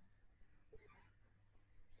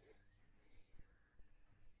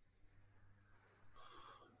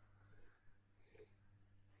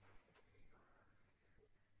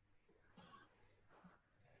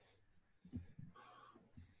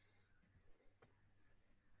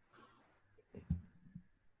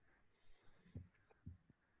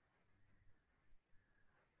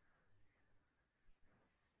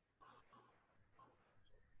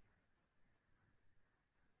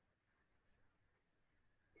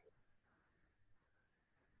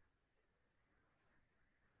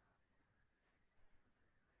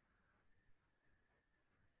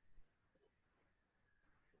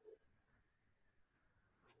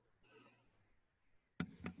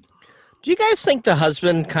 Do you guys think the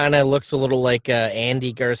husband kind of looks a little like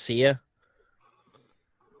Andy Garcia?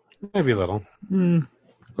 Maybe a little. A little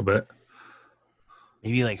bit.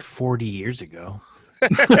 Maybe like 40 years ago.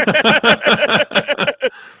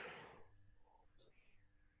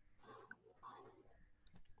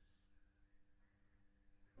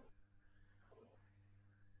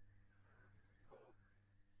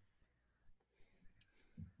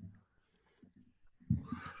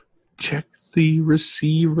 Check the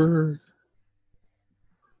receiver.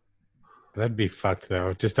 That'd be fucked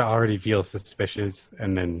though. Just to already feel suspicious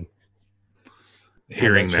and then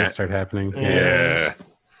Hearing shit that. start happening. Yeah.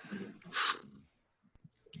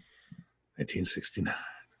 1969.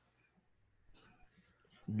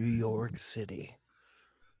 New York City,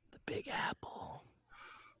 the Big Apple.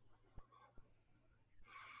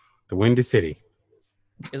 The Windy City.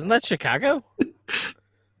 Isn't that Chicago?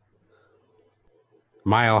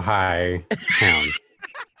 Mile High Town.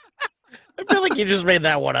 I feel like you just made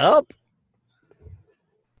that one up.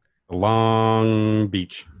 Long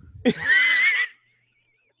Beach.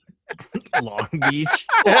 Long Beach.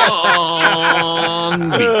 Long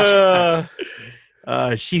Beach.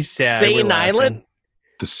 She's sad. Staten We're laughing. Island?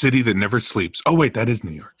 The city that never sleeps. Oh, wait, that is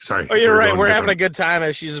New York. Sorry. Oh, you're We're right. going We're having a different. good time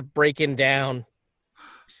as she's breaking down.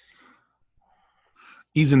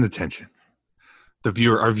 Easing the tension.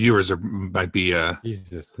 Our viewers might be.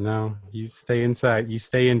 Jesus, no. You stay inside. You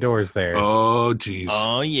stay indoors there. Oh, geez.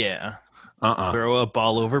 Oh, yeah. Throw up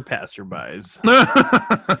all over passerbys.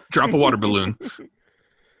 Drop a water balloon.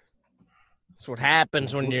 That's what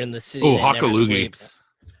happens when you're in the city Oh, that never Hockaloogie. sleeps.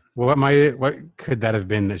 What could that have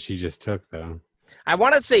been that she just took though? I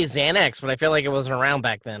want to say Xanax, but I feel like it wasn't around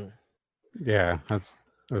back then. Yeah, I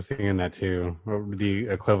was thinking that too. What would the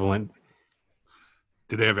equivalent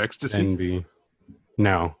Did they have ecstasy? then be?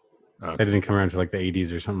 No, Okay. that didn't come around to like the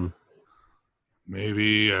 80s or something.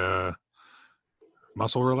 Maybe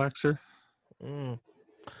muscle relaxer?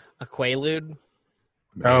 A Quaalude?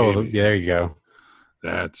 Oh, Maybe. yeah, there you go.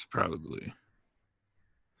 That's probably.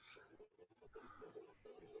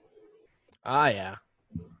 Ah, yeah.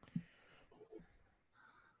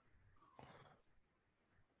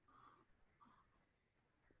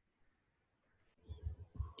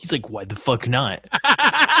 He's like, why the fuck not?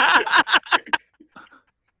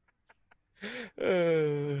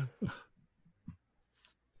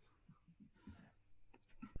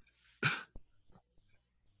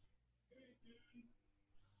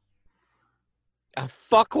 A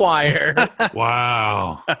fuck wire.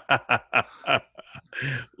 Wow.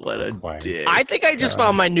 What a Why? dick. I think I just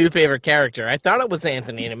found my new favorite character. I thought it was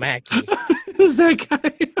Anthony Mackie. Who's that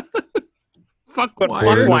guy? Fuck But wire.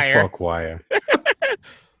 fuck Fuck wire. Fuck wire.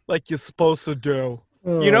 Like you're supposed to do.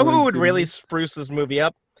 You know who would really spruce this movie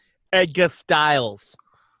up? Edgar Styles.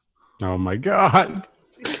 Oh my god.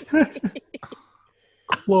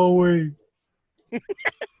 Chloe.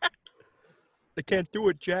 I can't do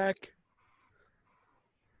it, Jack.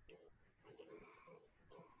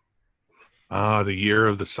 Ah, the year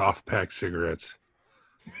of the soft pack cigarettes.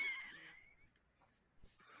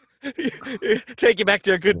 Take you back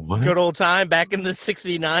to a What? good old time back in the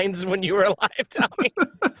 69s when you were alive, Tommy.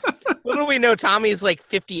 Little do we know Tommy's like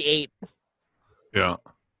 58. Yeah.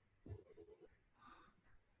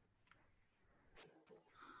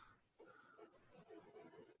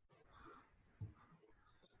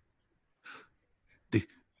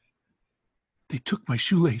 They took my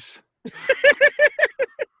shoelace.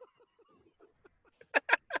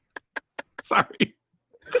 Sorry.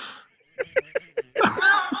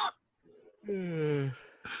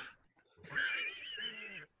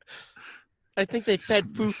 I think they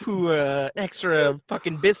fed Fufu an extra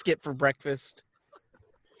fucking biscuit for breakfast.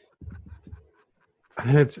 And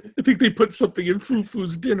then it's I think they put something in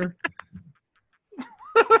Fufu's dinner.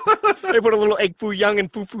 They put a little egg foo young in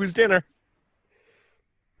Foo Foo's dinner.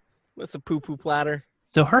 That's a poo-poo platter.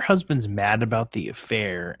 So her husband's mad about the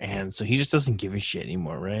affair, and so he just doesn't give a shit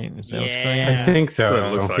anymore, right? Is that what's going Yeah. on? I think so. That's what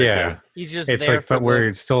it looks like, yeah. He's just It's there like, for but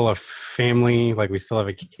we're still a family. Like we still have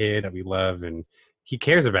a kid that we love, and he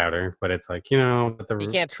cares about her. But it's like, but he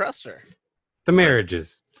the can't trust her. marriage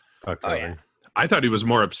is fucked Oh, over. yeah. I thought he was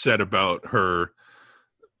more upset about her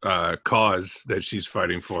cause that she's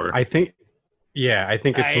fighting for. I think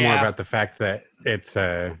it's more Yeah. about the fact that it's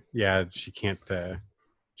she can't.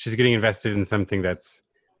 She's getting invested in something that's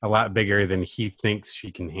a lot bigger than he thinks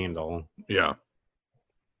she can handle. Yeah.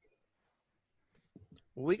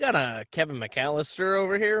 We got a Kevin McAllister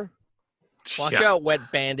over here. Watch Yeah. out,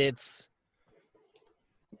 wet bandits.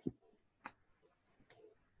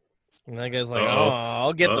 And that guy's like, Uh-oh.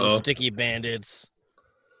 I'll get those Uh-oh. sticky bandits.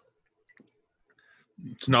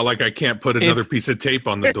 It's not like I can't put another piece of tape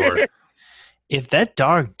on the door. If that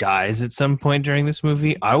dog dies at some point during this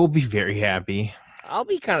movie, I will be very happy. I'll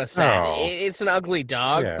be kind of sad. Oh. It's an ugly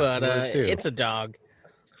dog, Yeah, but me too. it's a dog.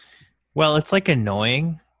 Well, it's like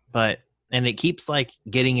annoying, and it keeps like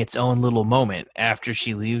getting its own little moment after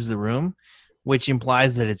she leaves the room, which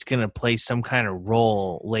implies that it's going to play some kind of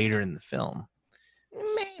role later in the film.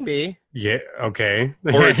 Maybe. Yeah. Okay.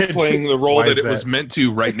 Or it's playing the role Why that is it was meant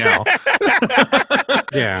to right now.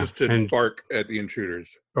 Yeah, Just to and- bark at the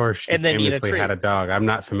intruders. Or she And then eat a famously treat. had a dog. I'm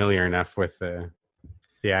not familiar enough with the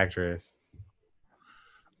actress.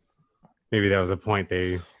 Maybe that was a point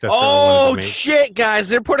they desperately wanted Oh, to make. shit, guys.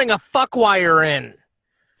 They're putting a fuck wire in.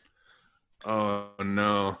 Oh,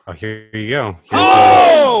 no. Oh, here you go.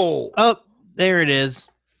 Oh! Oh, there it is.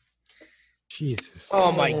 Jesus.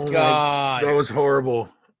 Oh, my Oh, God. That was horrible.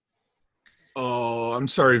 Oh, I'm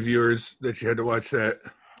sorry, viewers, that you had to watch that.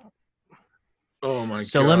 Oh, my God.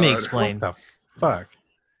 So let me explain. What the fuck?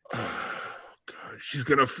 Oh, God. She's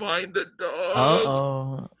going to find the dog.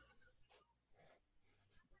 Uh-oh.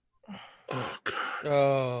 Oh, God.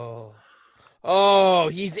 Oh. Oh,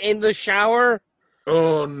 he's in the shower?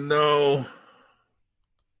 Oh, no.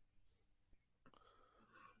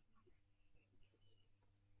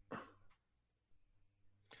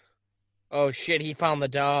 Oh, shit, he found the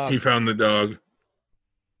dog. He found the dog.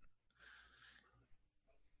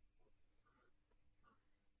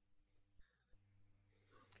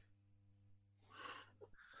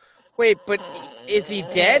 Wait, but is he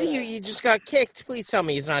dead? He just got kicked. Please tell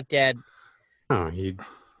me he's not dead. Oh, you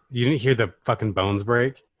didn't hear the fucking bones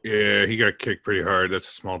break? Yeah, he got kicked pretty hard. That's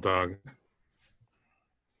a small dog.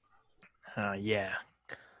 Yeah.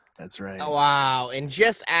 That's right. Oh, wow. And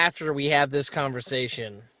just after we had this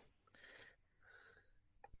conversation.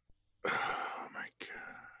 Oh, my God.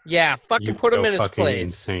 Yeah, fucking You put him go in his fucking place.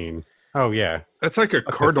 Insane. Oh yeah. That's like a this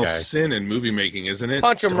cardinal guy. sin in movie making, isn't it?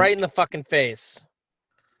 Punch him Don't- right in the fucking face.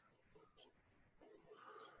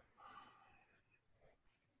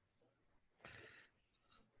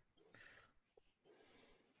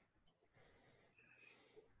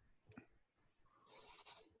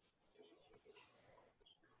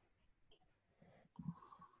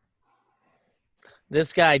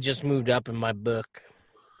 This guy just moved up in my book.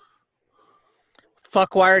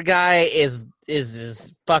 Fuckwire guy is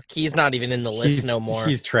fuck. He's not even in the list no more.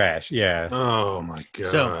 He's trash. Yeah. Oh, my God.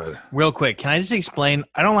 So, real quick, can I just explain?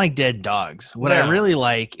 I don't like dead dogs. What I No. really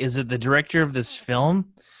like is that the director of this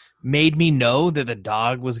film made me know that the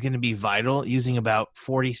dog was going to be vital using about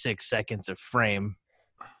 46 seconds of frame.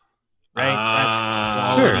 Right?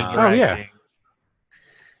 Ah. That's quality Sure. Oh, yeah. directing.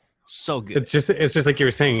 So good. It's just like you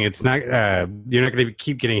were saying. It's not. You're not going to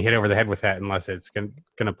keep getting hit over the head with that unless it's going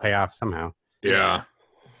to pay off somehow. Yeah.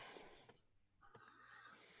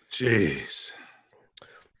 Jeez.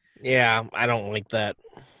 Yeah, I don't like that.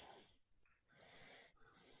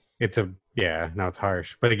 It's it's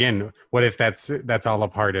harsh. But again, what if that's all a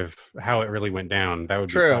part of how it really went down? That would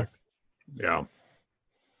be True. fucked. Yeah.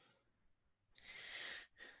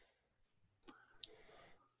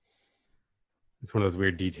 It's one of those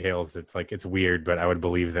weird details. It's like it's weird, but I would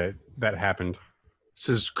believe that happened. This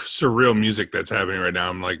is surreal music that's happening right now.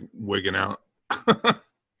 I'm like wigging out.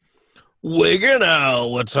 Wigging out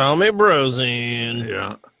with Tommy Brosine.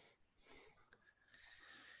 Yeah.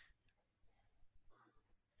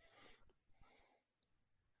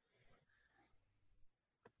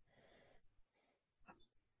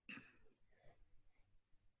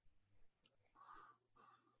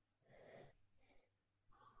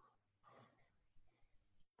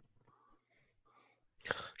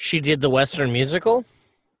 She did the Western musical?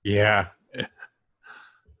 Yeah.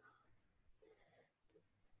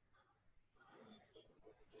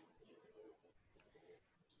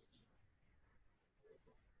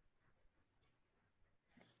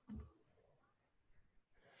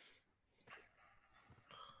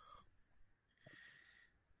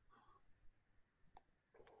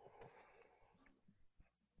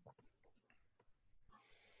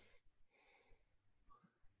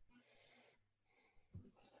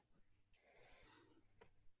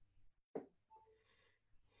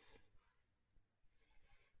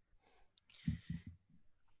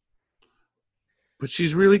 But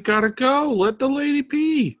she's really got to go. Let the lady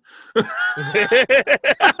pee.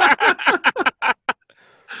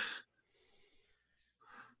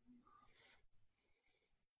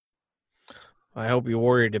 I hope you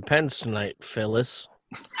wore your Depends tonight, Phyllis.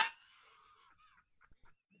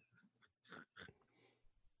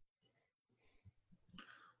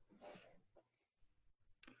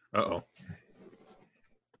 Uh-oh.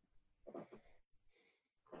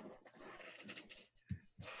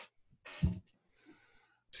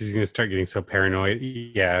 She's gonna start getting so paranoid.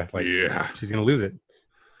 Yeah, like Yeah. she's gonna lose it.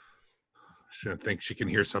 She's going to think she can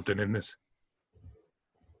hear something in this.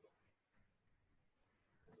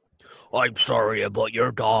 I'm sorry about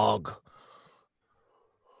your dog.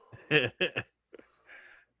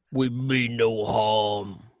 We mean no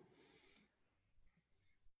harm.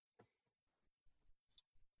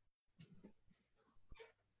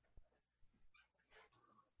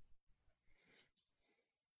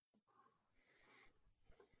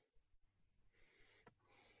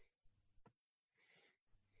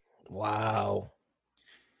 Wow.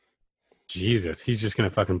 Jesus, he's just gonna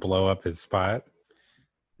fucking blow up his spot.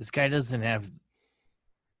 This guy doesn't have.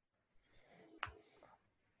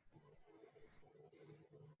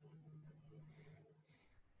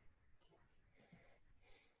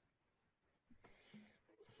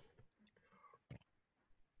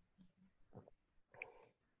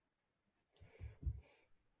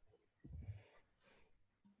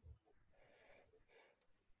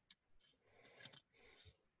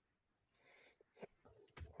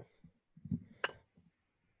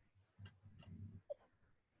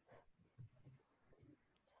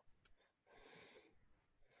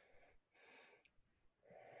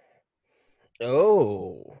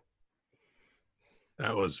 Oh.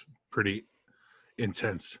 That was pretty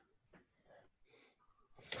intense.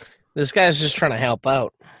 This guy's just trying to help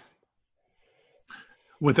out.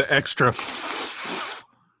 With the extra...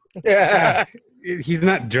 Ah, he's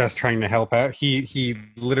not just trying to help out. He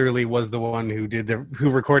literally was the one who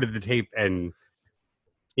recorded the tape and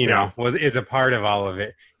is a part of all of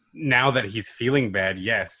it. Now that he's feeling bad,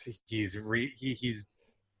 yes, he's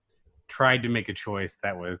tried to make a choice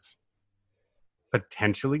that was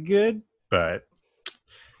potentially good, but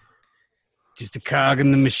just a cog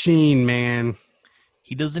in the machine, man.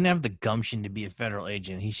 He doesn't have the gumption to be a federal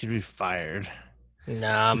agent. He should be fired.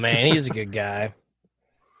 Nah, man, he's a good guy.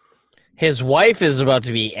 His wife is about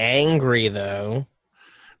to be angry, though.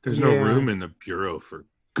 There's no room in the Bureau for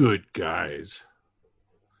good guys.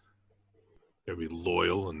 Gotta be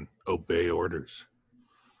loyal and obey orders.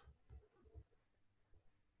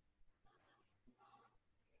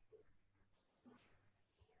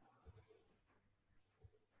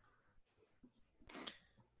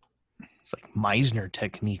 It's like Meisner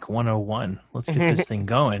Technique 101. Let's get this thing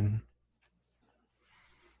going.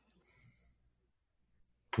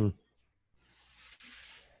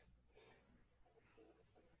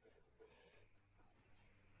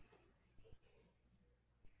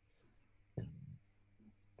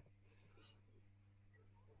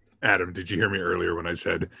 Adam, did you hear me earlier when I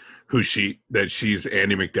said that she's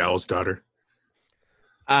Andy McDowell's daughter?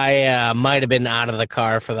 I might have been out of the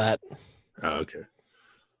car for that. Oh, okay.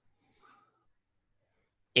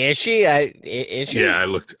 Is she? Is she? Yeah, I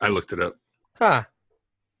looked it up. Huh.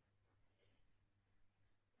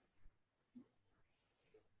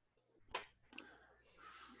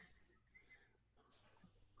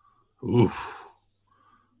 Oof.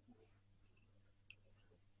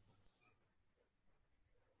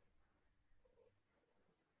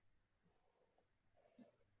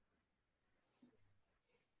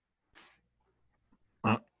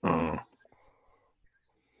 Uh-uh.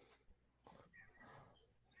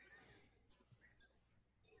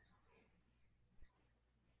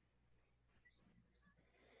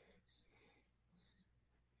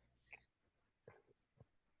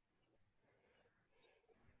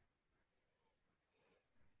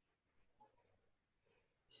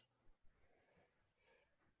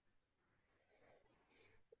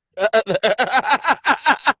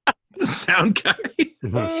 The sound guy.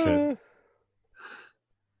 Oh, shit.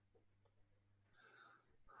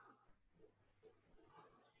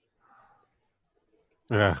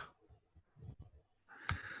 Yeah.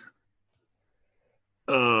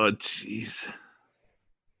 Oh, jeez.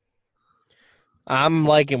 I'm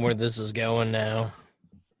liking where this is going now.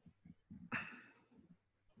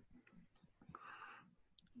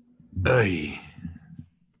 Ay.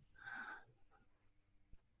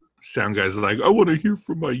 Sound guy's like, I want to hear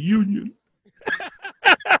from my union.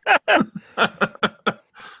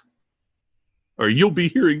 Or you'll be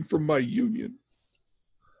hearing from my union.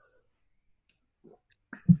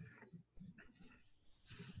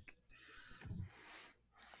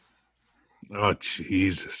 Oh,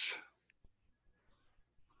 Jesus.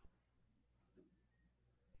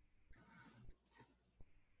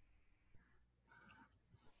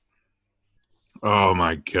 Oh,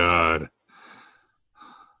 my God.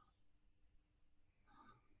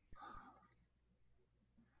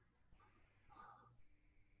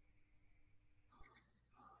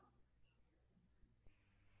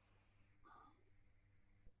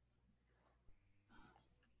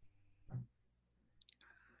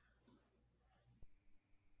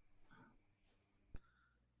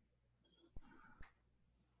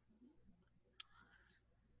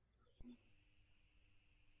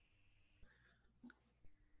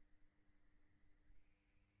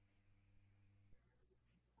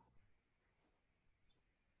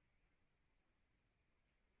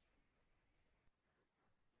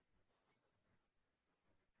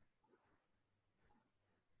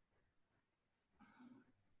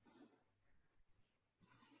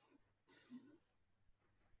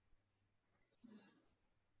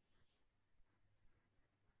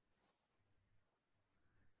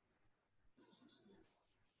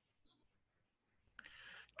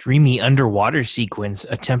 Dreamy underwater sequence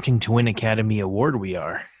attempting to win Academy Award we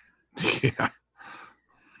are. Yeah.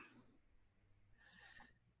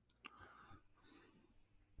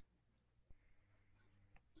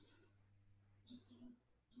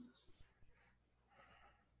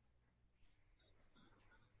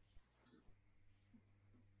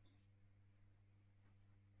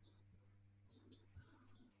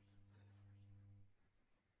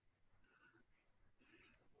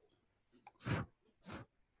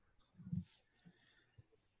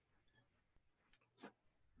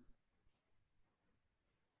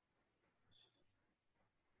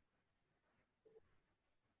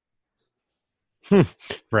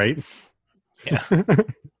 Right? Yeah.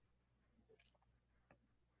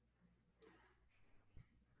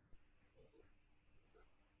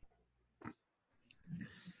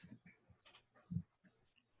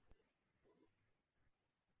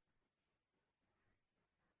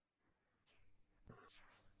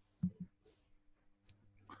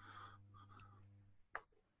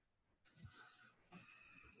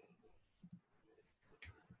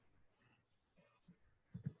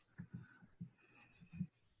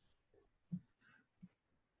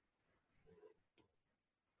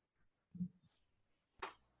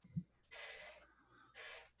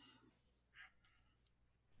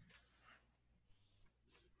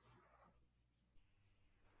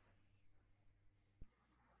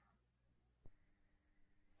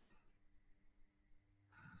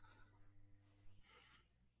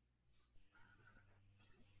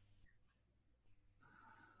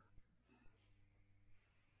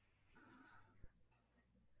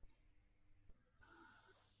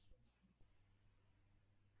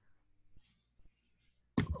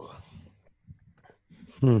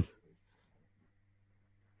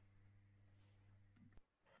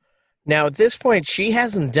 Now, at this point, she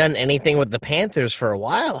hasn't done anything with the Panthers for a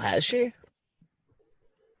while, has she? I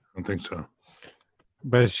don't think so.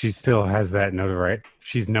 But she still has that notoriety.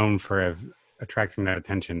 She's known for attracting that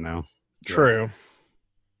attention, though. True.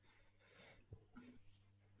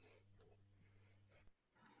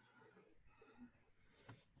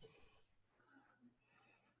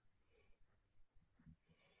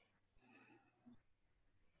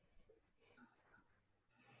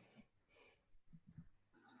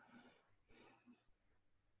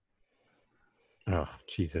 Oh,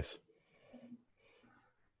 Jesus.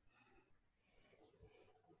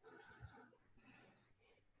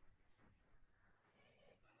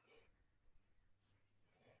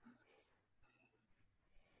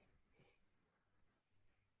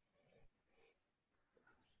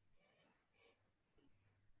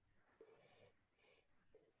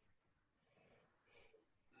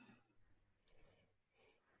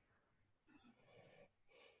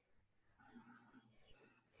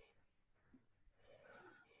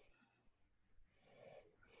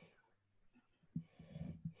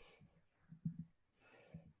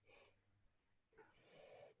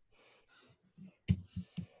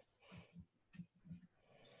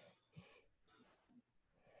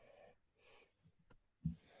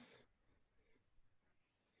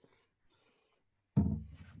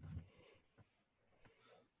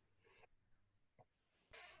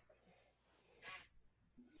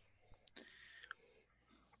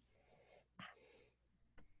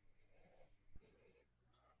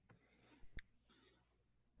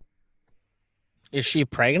 Is she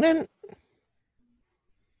pregnant?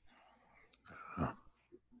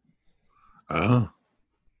 Oh.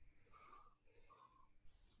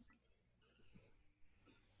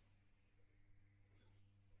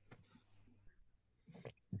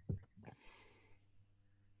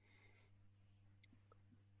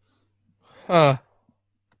 Huh.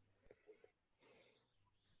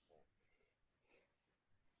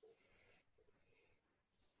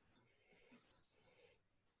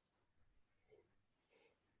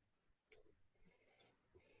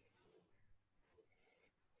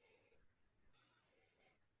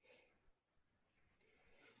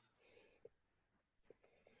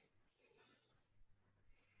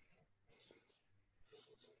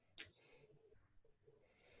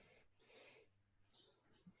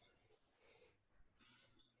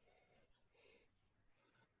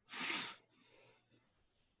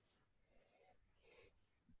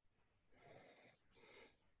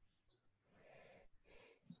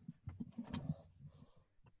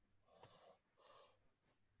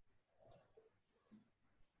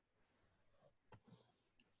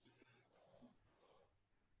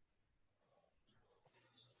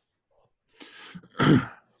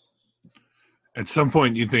 At some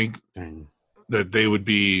point, you think Dang. that they would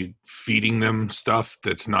be feeding them stuff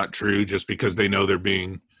that's not true just because they know they're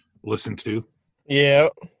being listened to? Yeah.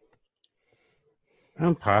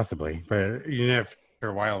 Possibly, but after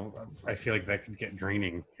a while, I feel like that could get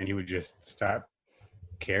draining, and you would just stop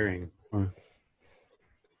caring.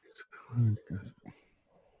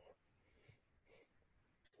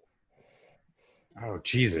 Oh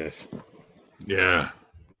Jesus! Yeah.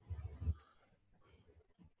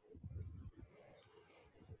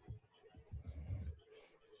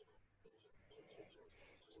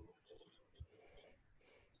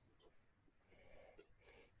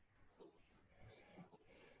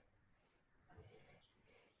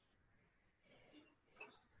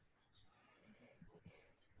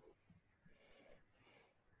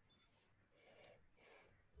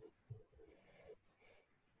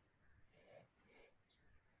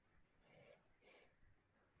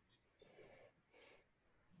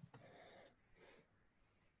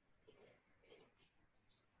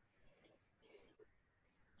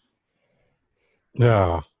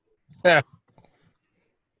 Oh, Yeah.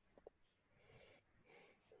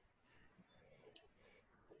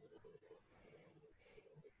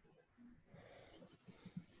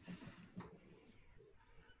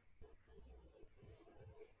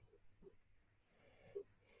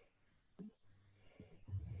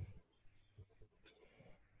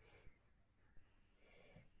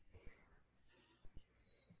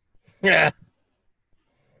 Yeah.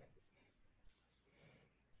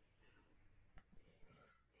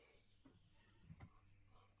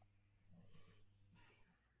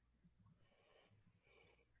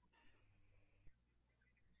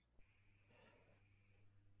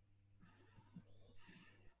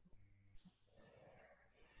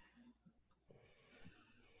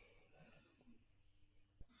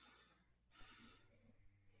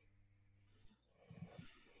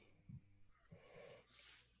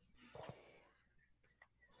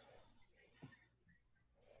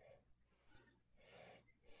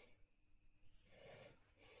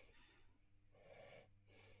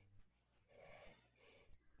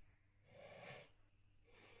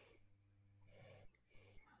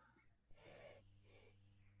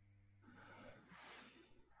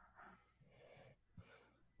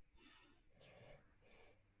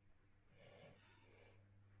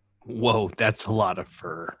 Whoa, that's a lot of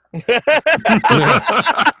fur.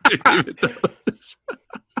 I didn't even notice.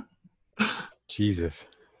 Jesus!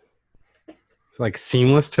 It's like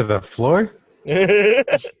seamless to the floor.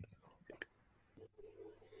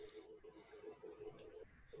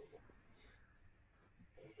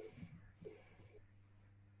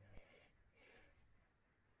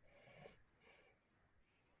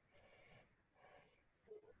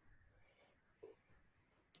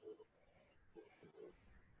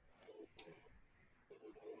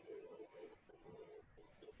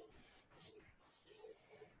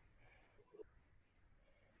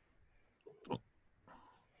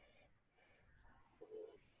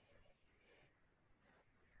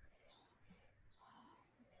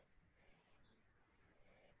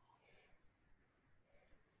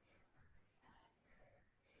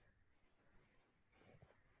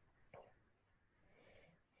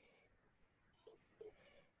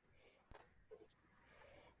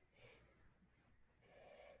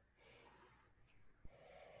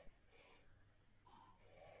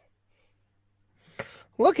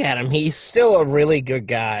 Look at him. He's still a really good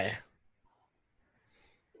guy.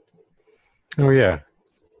 Oh yeah.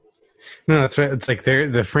 No, that's right. It's like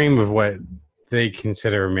the frame of what they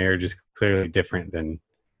consider a marriage is clearly different than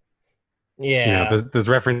Yeah. those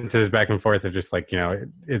references back and forth are just like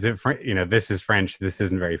is it this is French, this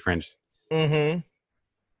isn't very French Mm-hmm.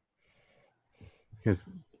 because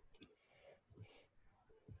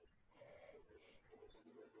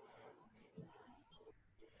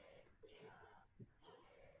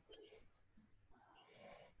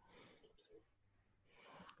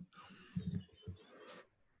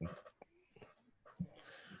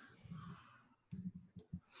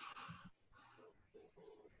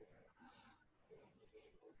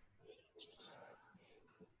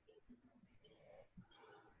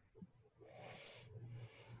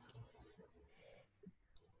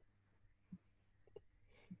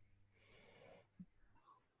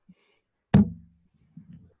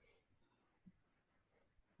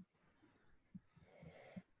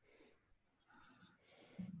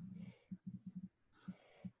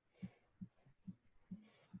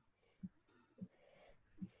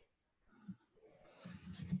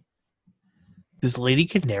This lady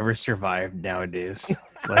could never survive nowadays.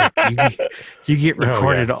 Like you get Oh, yeah.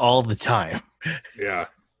 recorded all the time. Yeah.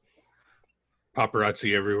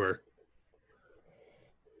 Paparazzi everywhere.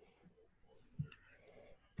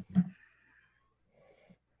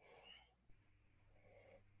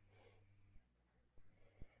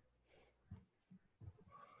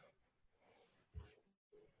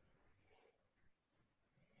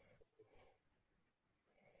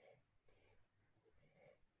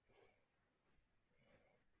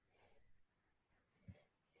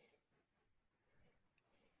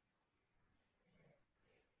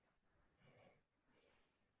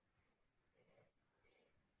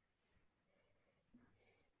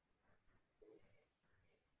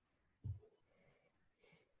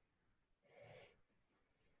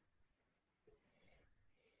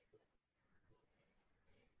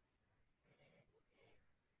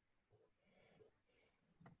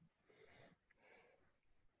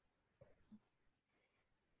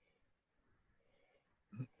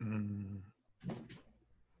 Mm.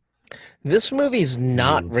 This movie's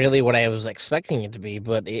not really what I was expecting it to be,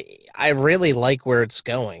 but I really like where it's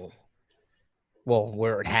going. Well,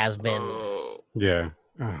 where it has been. Yeah.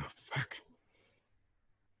 Oh, fuck.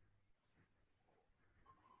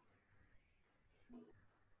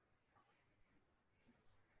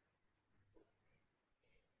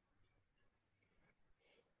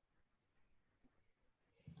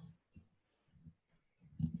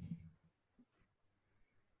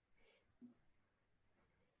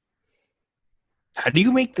 How do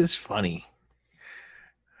you make this funny?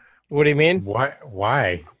 What do you mean?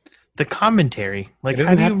 Why? The commentary. Like, It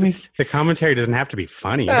how doesn't do you have to, make? the commentary doesn't have to be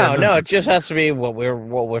funny. No, it just has to be what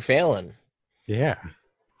we're feeling. Yeah.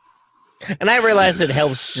 And I realize it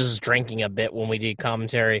helps just drinking a bit when we do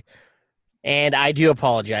commentary. And I do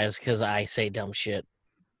apologize because I say dumb shit.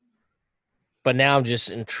 But now I'm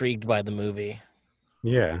just intrigued by the movie.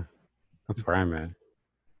 Yeah. That's where I'm at.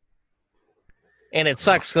 And it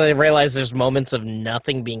sucks because I realize there's moments of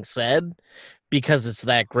nothing being said because it's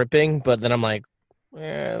that gripping. But then I'm like,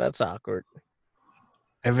 that's awkward.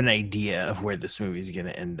 I have an idea of where this movie's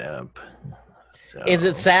gonna end up. So Is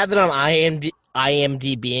it sad that I'm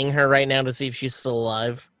IMDbing her right now to see if she's still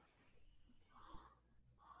alive?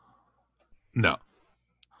 No.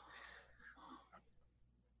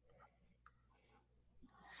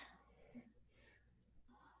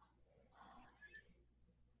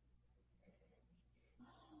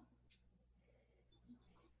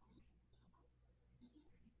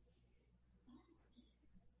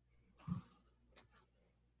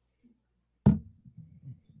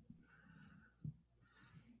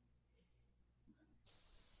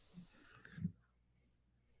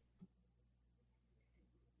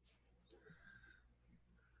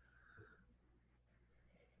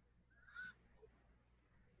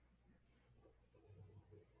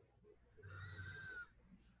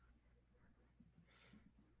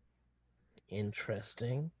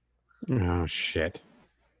 Interesting. Oh, shit.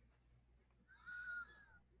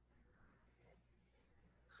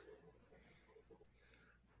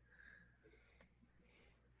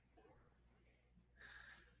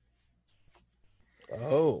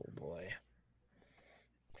 Oh, boy.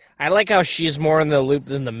 I like how she's more in the loop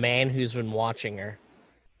than the man who's been watching her.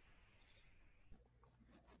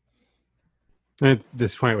 At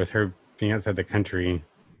this point, with her being outside the country,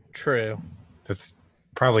 True. that's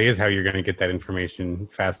probably is how you're going to get that information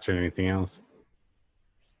faster than anything else.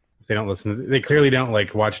 If they don't listen, they clearly don't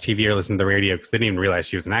like watch TV or listen to the radio because they didn't even realize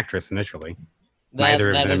she was an actress initially.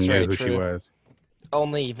 Neither of them is knew very who she true. was.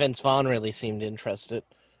 Only Vince Vaughn really seemed interested.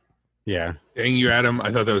 Yeah. Dang you, Adam.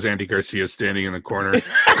 I thought that was Andy Garcia standing in the corner.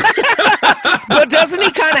 But doesn't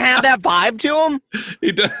he kind of have that vibe to him?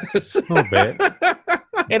 He does. A little bit.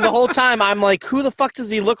 And the whole time I'm like, who the fuck does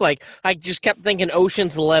he look like? I just kept thinking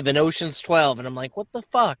Ocean's 11, Ocean's 12, and I'm like, what the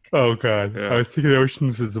fuck? Oh, God. Yeah. I was thinking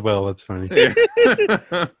Oceans as well. That's funny. Yeah.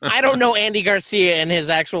 I don't know Andy Garcia and his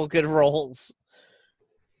actual good roles.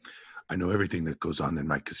 I know everything that goes on in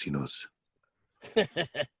my casinos.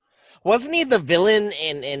 Wasn't he the villain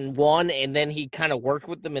in one, and then he kind of worked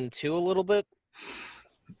with them in two a little bit?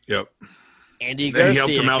 Yep. Andy And Garcia. he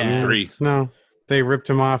helped him out in cast. three. No, they ripped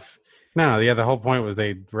him off. No, yeah, the whole point was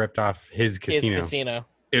they ripped off his casino. His casino.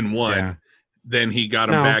 In one. Yeah. Then he got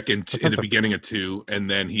him No, back in that's the not the- beginning of two, and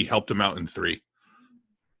then he helped him out in three.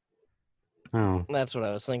 Oh, That's what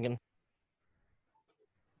I was thinking.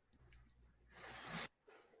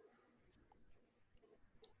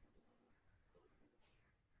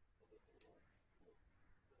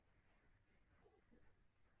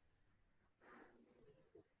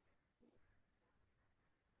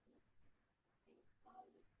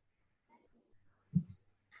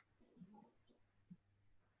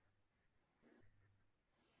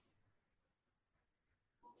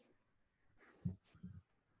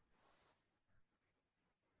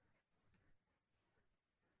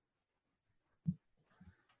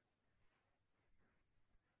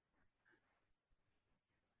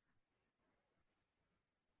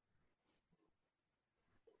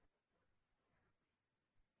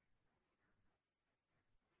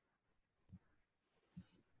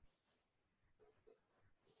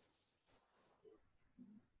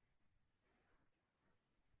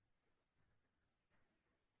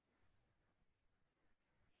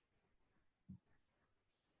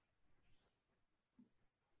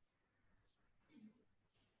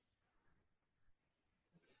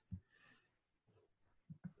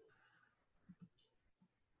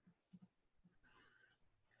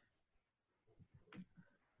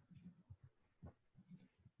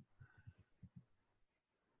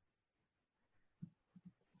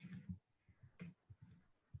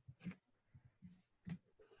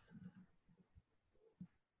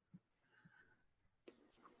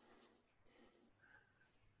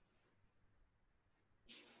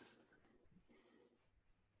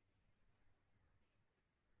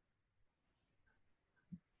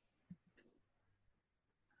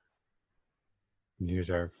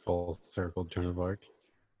 Here's our full circle Joan of Arc.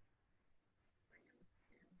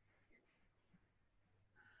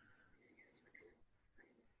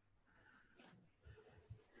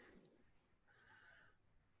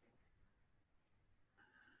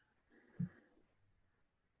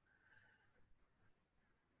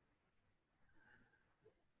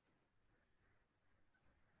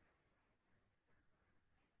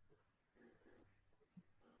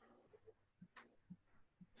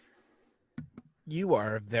 You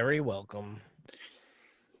are very welcome.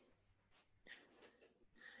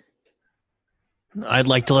 I'd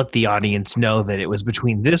like to let the audience know that it was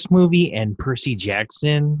between this movie and Percy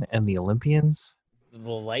Jackson and the Olympians, The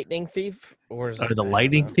Lightning Thief? Or is or it the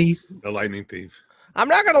Lightning Thief. The Lightning Thief. I'm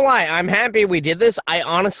not going to lie. I'm happy we did this. I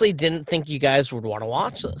honestly didn't think you guys would want to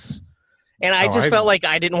watch this. And I just felt like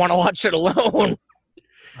I didn't want to watch it alone.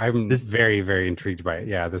 I'm very, very intrigued by it.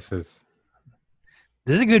 Yeah, this is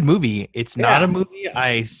a good movie. It's not Yeah. a movie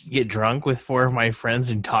I get drunk with 4 of my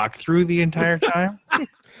friends and talk through the entire time.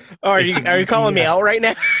 Are It's you a movie, calling me out right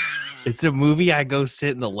now? It's a movie I go sit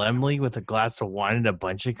in the Lemley with a glass of wine and a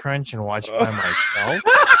bunch of crunch and watch by myself.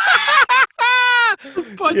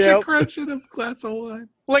 Bunch Yep. of crunch in a glass of wine.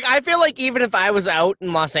 Like, I feel like even if I was out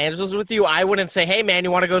in Los Angeles with you, I wouldn't say, hey, man,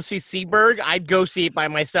 you want to go see Seaberg? I'd go see it by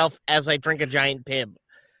myself as I drink a giant pib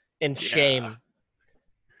in shame.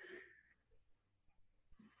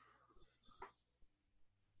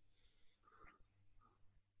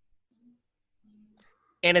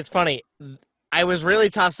 And it's funny. I was really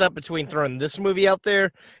tossed up between throwing this movie out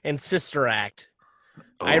there and Sister Act.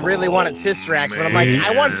 I really wanted Sister Act, but I'm like,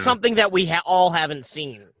 I want something that we all haven't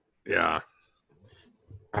seen. Yeah.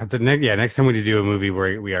 that's next time we do a movie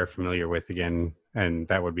where we are familiar with again, and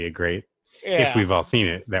that would be a great if we've all seen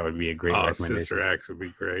it, that would be a great recommendation. Sister Acts would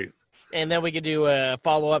be great. And then we could do a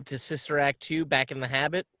follow-up to Sister Act 2, Back in the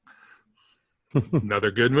Habit. Another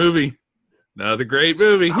good movie. Another great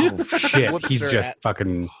movie. Oh shit. Whoops, He's sir. just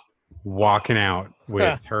fucking walking out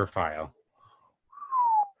with her file.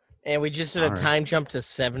 And we just did a All right. time jump to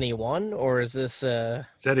 71, or is this Is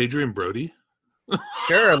that Adrian Brody?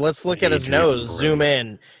 Sure, let's look at his Adrian nose. Brody. Zoom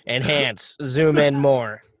in, enhance, zoom in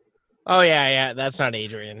more. Oh yeah, that's not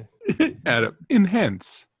Adrian. Adam.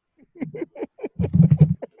 Enhance.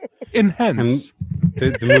 Enhance.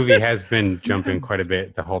 The movie has been jumping quite a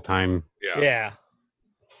bit the whole time. Yeah.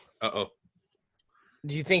 Uh-oh.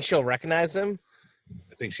 Do you think she'll recognize him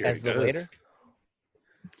I think she as the already does. waiter?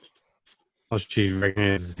 Well, she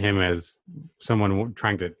recognizes him as someone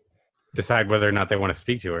trying to decide whether or not they want to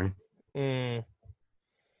speak to her. Mm.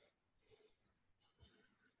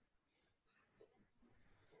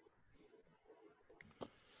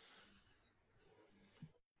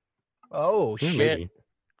 Oh Yeah, shit! maybe.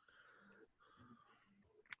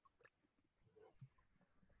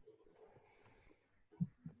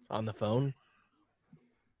 On the phone.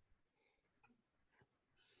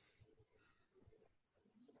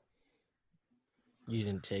 You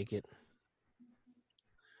didn't take it.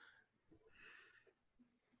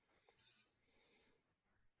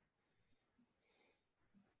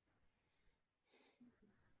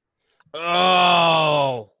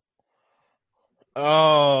 Oh.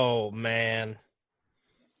 Oh man.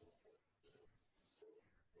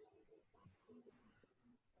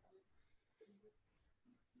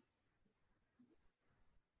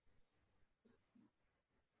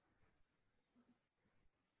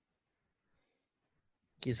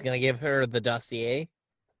 He's gonna give her the dossier.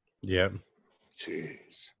 Yep.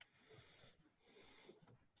 Jeez.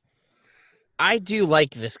 I do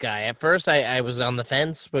like this guy. At first, I was on the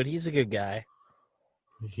fence, but he's a good guy.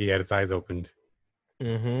 He had his eyes opened.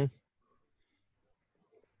 Mm-hmm.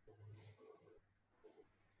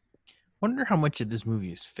 Wonder how much of this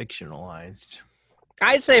movie is fictionalized.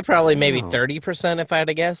 I'd say probably maybe Oh. 30% if I had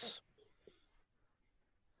to guess.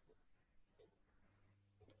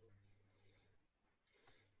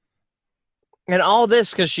 And all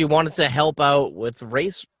this because she wanted to help out with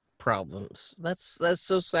race problems. That's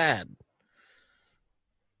so sad.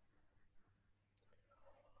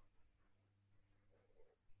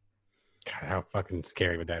 God, how fucking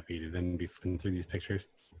scary would that be to then be flipping through these pictures?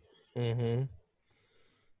 Mm-hmm.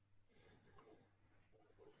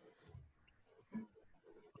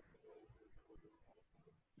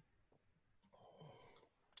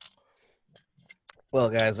 Well,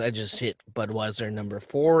 guys, I just hit Budweiser number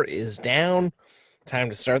 4 is down. Time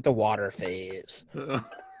to start the water phase.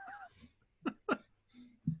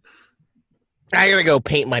 I gotta go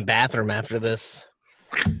paint my bathroom after this.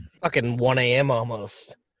 Fucking 1 a.m.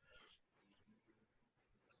 almost.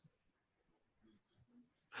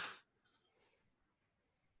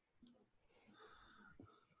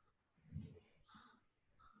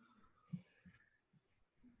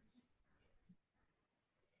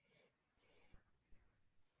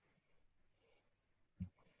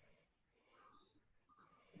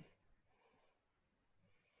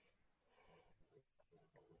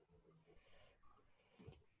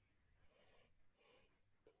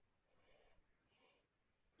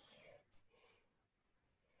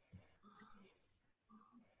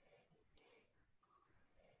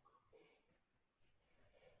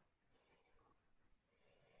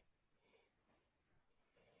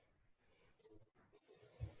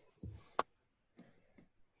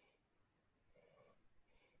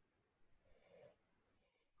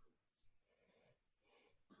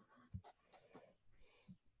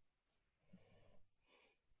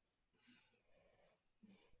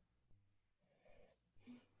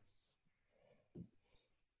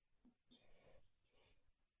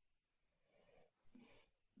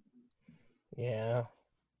 Yeah.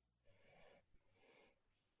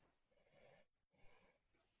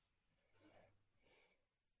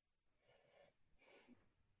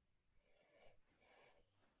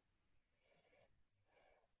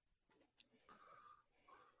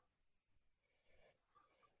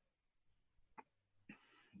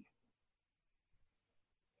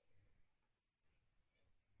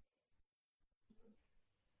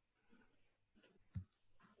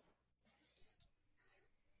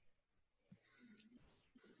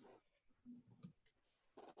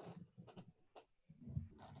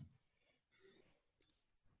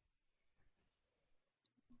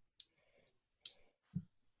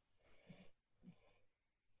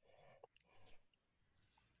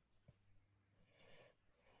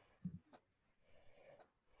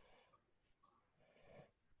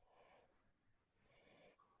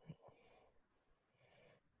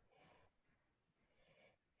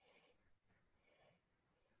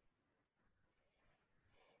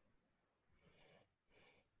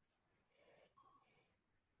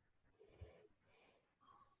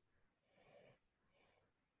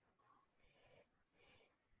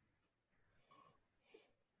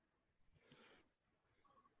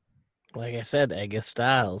 Like I said, Eggy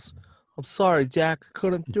Styles. I'm sorry, Jack. I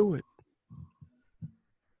couldn't do it.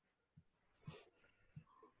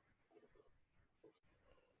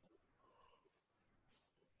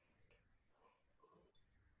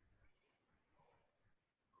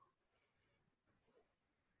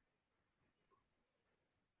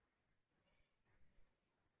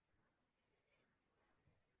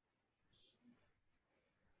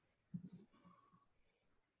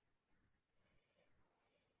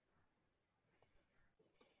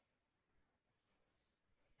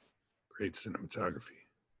 Great cinematography.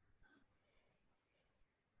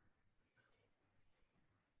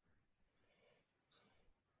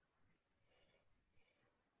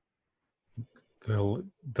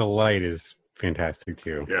 The light is fantastic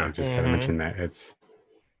too. Yeah. I just gotta mention that it's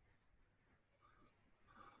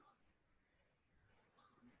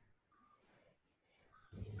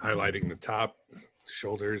Highlighting the top,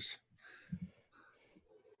 shoulders.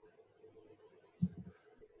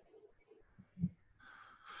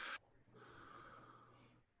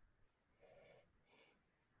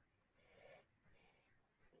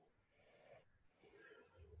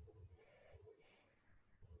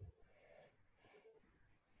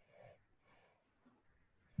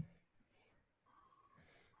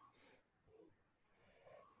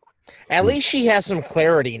 At least she has some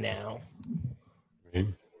clarity now. right?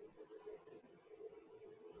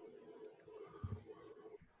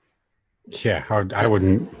 Yeah, I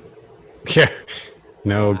wouldn't. Yeah,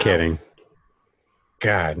 no kidding.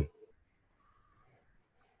 God,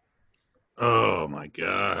 Oh my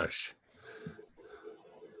gosh.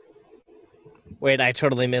 Wait, I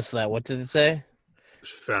totally missed that. What did it say?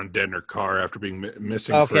 Found dead in her car after being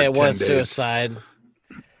missing Okay, for it 10 was days. suicide.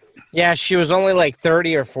 Yeah, she was only like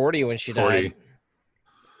 30 or 40 when she 40. died.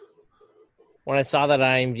 When I saw that on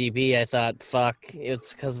IMDb, I thought, fuck,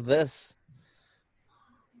 it's because of this.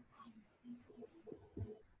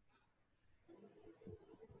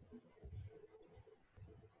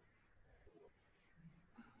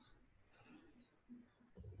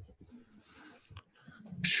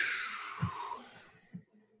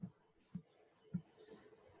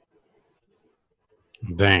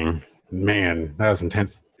 dang, man, that was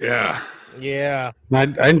intense. Yeah. Yeah.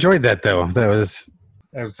 I enjoyed that though. That was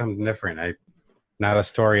something different. Not a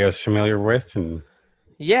story I was familiar with, and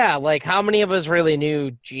Yeah, like how many of us really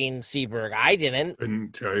knew Gene Seberg? I didn't.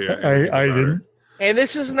 Couldn't tell you anything about didn't. her. And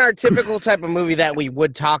this isn't our typical type of movie that we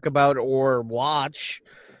would talk about or watch.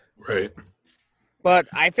 Right. But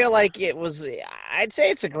I feel like I'd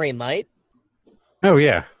say it's a green light, Oh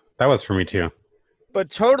yeah, that was for me too.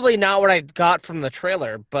 but totally not what I got from the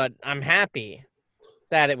trailer. But I'm happy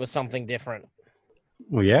that it was something different.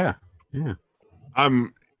 Well, yeah.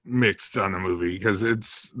 I'm mixed on the movie because the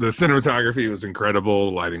cinematography was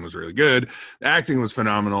incredible, lighting was really good, the acting was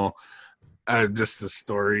phenomenal. Just the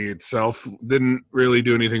story itself didn't really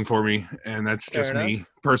do anything for me, and that's just me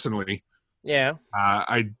personally. Yeah.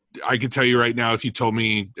 I could tell you right now, if you told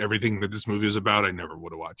me everything that this movie is about, I never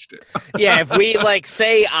would have watched it. Yeah, if we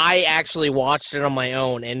say I actually watched it on my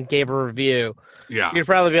own and gave a review, Yeah, you'd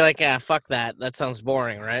probably be like, "Ah, fuck that. That sounds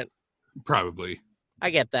boring," right? probably. I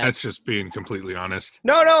get that. That's just being completely honest.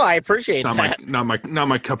 No, I appreciate that. Not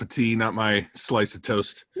my cup of tea, not my slice of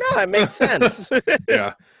toast. No, it makes sense.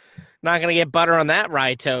 Yeah. Not gonna get butter on that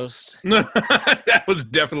rye toast. That was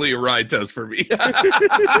definitely a rye toast for me.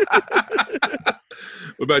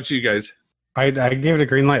 What about you guys? I gave it a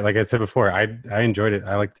green light, like I said before. I enjoyed it.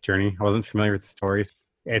 I liked the journey. I wasn't familiar with the stories.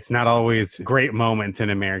 it's not always great moments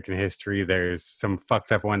in American history. There's some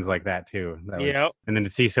fucked up ones like that too. Yep. And then to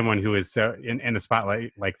see someone who is so in the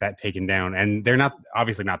spotlight like that taken down, and they're not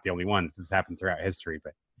obviously not the only ones. This happened throughout history,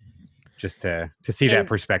 but just to see that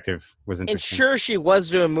perspective was interesting. And sure, she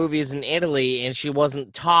was doing movies in Italy, and she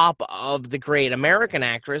wasn't top of the great American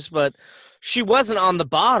actress, but she wasn't on the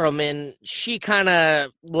bottom, and she kind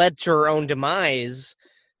of led to her own demise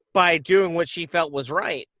by doing what she felt was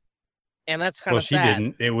right. And that's kind of sad. She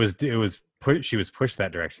didn't. It was she was pushed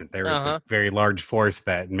that direction. There was a very large force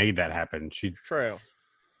that made that happen. True.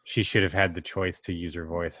 She should have had the choice to use her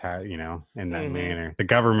voice, in that manner. The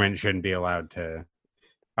government shouldn't be allowed to,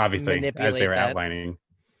 obviously, as they were outlining.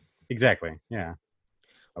 Exactly. Yeah.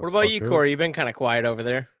 What about you, Corey? You've been kind of quiet over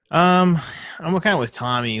there. I'm kind of with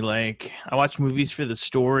Tommy. Like, I watch movies for the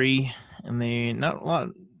story, and not a lot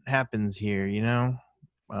happens here.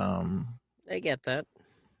 I get that.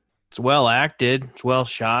 It's well acted. It's well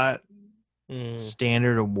shot.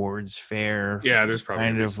 Standard awards fair. Yeah, there's probably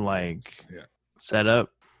kind of like setup.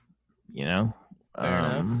 Huh.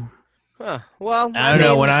 Well, I don't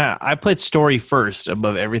know. When I put story first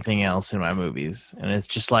above everything else in my movies, and it's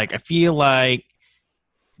just like I feel like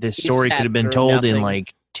this story could have been told in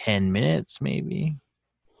like 10 minutes, maybe.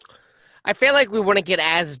 I feel like we wouldn't get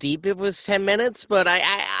as deep if it was 10 minutes, but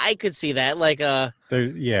I could see that. Like I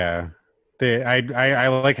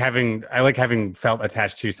like having felt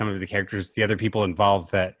attached to some of the characters, the other people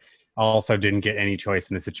involved that also didn't get any choice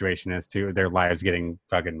in the situation as to their lives getting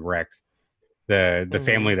fucking wrecked. The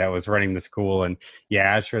family that was running the school, and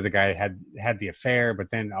sure, the guy had the affair, but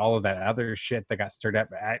then all of that other shit that got stirred up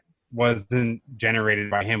wasn't generated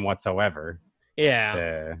by him whatsoever.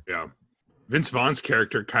 Yeah. Vince Vaughn's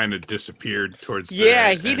character kind of disappeared towards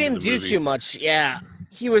the he didn't do too much. Yeah.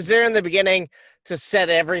 He was there in the beginning to set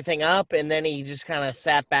everything up, and then he just kind of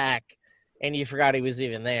sat back, and you forgot he was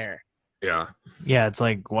even there. Yeah. Yeah, it's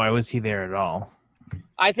like, why was he there at all?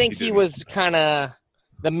 I think he was kind of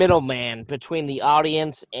the middleman between the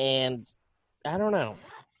audience and, I don't know.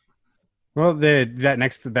 Well,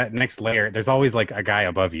 that next layer, there's always like a guy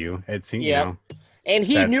above you. It's and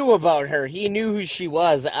he knew about her. He knew who she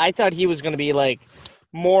was. I thought he was going to be like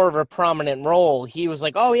more of a prominent role. He was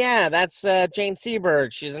like, oh yeah, that's Jane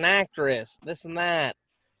Seberg. She's an actress, this and that.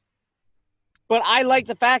 But I like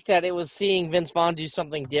the fact that it was seeing Vince Vaughn do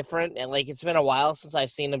something different. And like, it's been a while since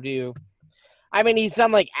I've seen him do, I mean, he's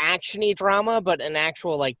done like action-y drama, but an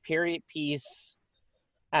actual like period piece.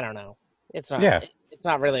 I don't know. It's not, it's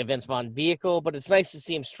not really a Vince Vaughn vehicle, but it's nice to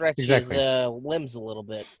see him stretch his limbs a little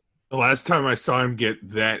bit. The last time I saw him get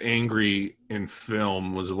that angry in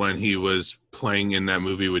film was when he was playing in that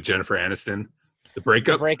movie with Jennifer Aniston, The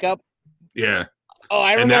Breakup. The Breakup? Yeah. Oh,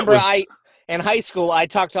 I remember in high school, I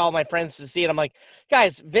talked to all my friends to see it. I'm like,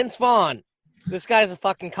 guys, Vince Vaughn, this guy's a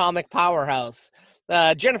fucking comic powerhouse.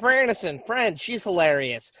 Jennifer Aniston, friend, she's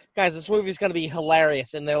hilarious. Guys, this movie's going to be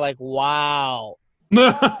hilarious. And they're like, wow.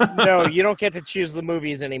 No, you don't get to choose the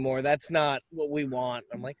movies anymore. That's not what we want.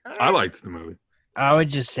 I'm like, all right. I liked the movie. I would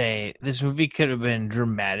just say this movie could have been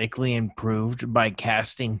dramatically improved by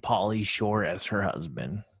casting Pauly Shore as her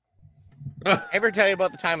husband. Ever tell you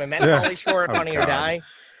about the time I met Pauly Shore at Funny or Die?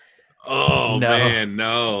 Oh, no. Man,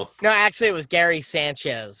 no. No, actually, it was Gary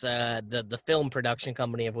Sanchez, the film production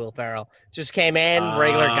company of Will Ferrell. Just came in,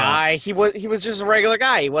 regular guy. He was just a regular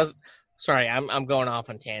guy. He was. Sorry, I'm going off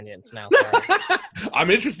on tangents now. Sorry.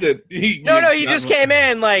 I'm interested. He just came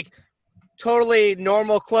in like totally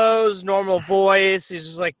normal clothes, normal voice. He's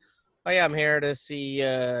just like, oh yeah, I'm here to see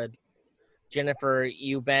Jennifer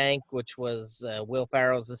Eubank, which was Will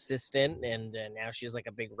Ferrell's assistant, and now she's like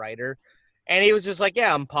a big writer. And he was just like,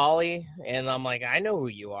 yeah, I'm Pauly. And I'm like, I know who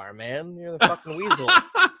you are, man. You're the fucking weasel.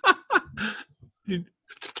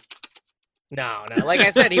 No. Like I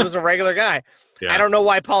said, he was a regular guy. Yeah. I don't know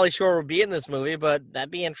why Pauly Shore would be in this movie, but that'd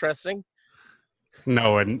be interesting.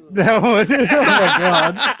 No one. Oh my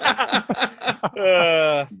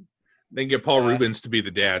God. Then get Paul Rubens to be the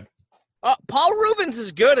dad. Paul Rubens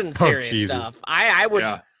is good in serious stuff. I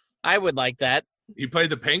would like that. He played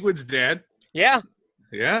the Penguin's dad. Yeah.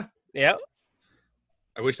 Yeah. Yeah.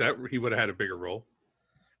 I wish that he would have had a bigger role.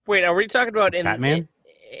 Wait, are we talking about in Batman?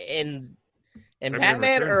 In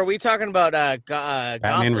Batman, or are we talking about Batman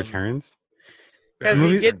Gotham? Returns? Because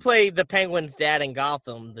he did play the Penguin's dad in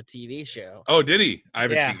Gotham, the TV show. Oh, did he? I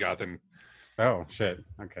haven't seen Gotham. Oh, shit.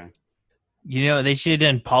 Okay. You know, they should have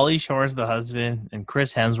done Pauly Shore as the husband, and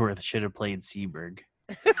Chris Hemsworth should have played Seberg.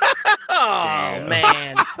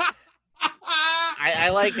 Man. I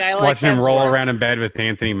like watching him roll around in bed with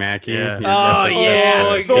Anthony Mackie.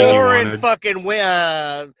 Yeah. Thor and fucking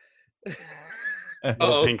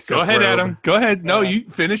Oh, pink go silk ahead, robe. Adam. Go ahead. No, Yeah. you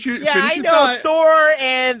finish your. Yeah, finish I your know thought. Thor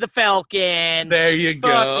and the Falcon. There you go.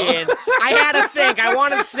 Fucking. I had to think. I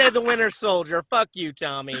wanted to say the Winter Soldier. Fuck you,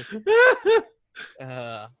 Tommy.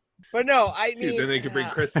 But no, I mean. Then they could bring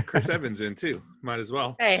Chris Evans in too. Might as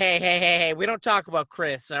well. Hey. We don't talk about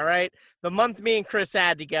Chris, all right? The month me and Chris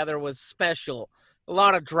had together was special. A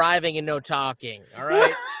lot of driving and no talking, all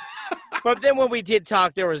right? But then when we did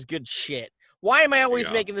talk, there was good shit. Why am I always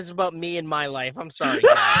Yeah. making this about me and my life? I'm sorry,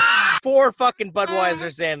 guys. 4 fucking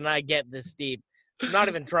Budweisers in, and I get this deep. I'm not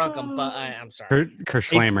even drunk. I'm sorry.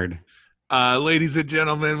 Kerschlamered. Ladies and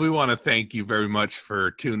gentlemen, we want to thank you very much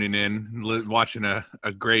for tuning in, watching a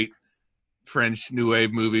great French New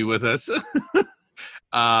Wave movie with us.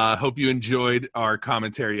 Hope you enjoyed our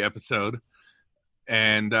commentary episode.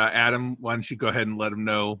 And Adam, why don't you go ahead and let them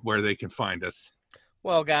know where they can find us?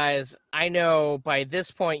 Well, guys, I know by this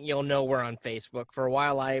point you'll know we're on Facebook. For a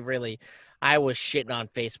while, I was shitting on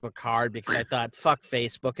Facebook hard because I thought, fuck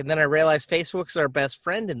Facebook. And then I realized Facebook's our best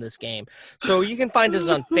friend in this game. So you can find us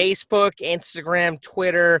on Facebook, Instagram,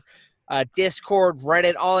 Twitter, Discord,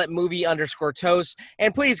 Reddit, all at movie_toast.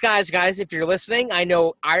 And please, guys, if you're listening, I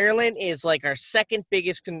know Ireland is like our second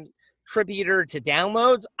biggest contributor to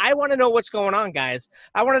downloads. I want to know what's going on, guys.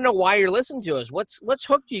 I want to know why you're listening to us. What's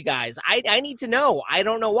hooked you guys? I need to know. I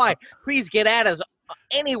don't know why. Please get at us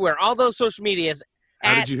anywhere, all those social medias.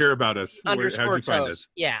 How did you hear about us? How did _toast. you find us?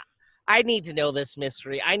 Yeah. I need to know this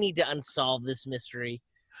mystery. I need to unsolve this mystery.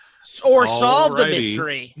 Or solve the Alrighty.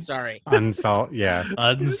 mystery. Sorry. Unsolved. Yeah.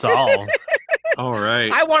 Unsolved. All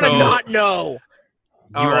right. I want to not know.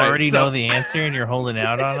 You All right, already so- know the answer and you're holding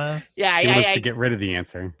out on us? Yeah, He wants to get rid of the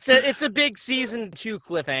answer. it's a big season 2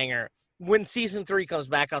 cliffhanger. When season 3 comes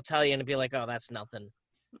back, I'll tell you and be like, oh, that's nothing.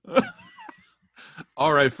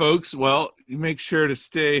 All right, folks. Well, you make sure to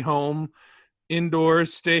stay home,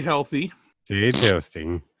 indoors, stay healthy. Stay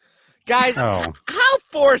toasty. Guys, Oh. how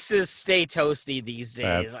forces stay toasty these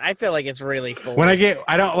days? That's- I feel like it's really forced.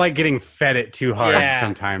 I don't like getting fed it too hard Yeah.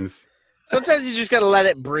 sometimes. Sometimes you just got to let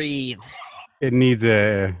it breathe. It needs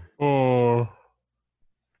a. Oh.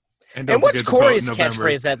 And don't what's forget to vote in Corey's November.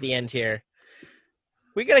 catchphrase at the end here?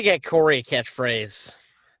 We got to get Corey a catchphrase.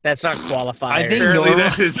 That's not qualified. I think Apparently normal-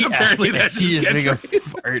 that's his- apparently that's you his just make a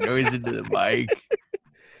catchphrase. fart noise into the mic.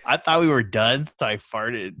 I thought we were done, so I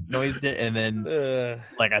farted, noised it, and then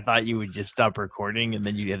I thought you would just stop recording, and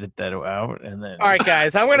then you'd edit that out, and then. All right,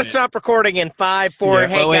 guys. I'm going to stop recording in 5, 4. Yeah,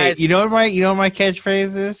 Hey, Wait, guys. you know what my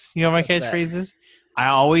catchphrase is? You know what my What's that? catchphrase is? I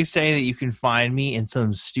always say that you can find me in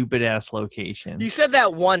some stupid ass location. You said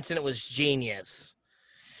that once, and it was genius.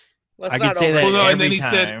 Let's I not could say over- that Well, no, and every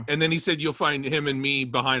then he said you'll find him and me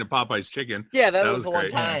behind a Popeye's chicken. Yeah, that That was was the one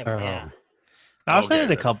great. time. Oh. Yeah. I've said Okay, it a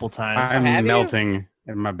that's- couple times. Have I'm you? melting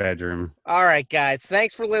in my bedroom. All right, guys.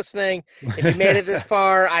 Thanks for listening. If you made it this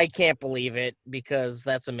far, I can't believe it because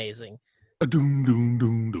that's amazing. Doom, doom,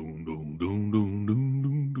 doom, doom, doom, doom, doom,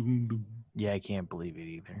 doom, doom, doom. Yeah, I can't believe it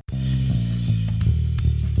either.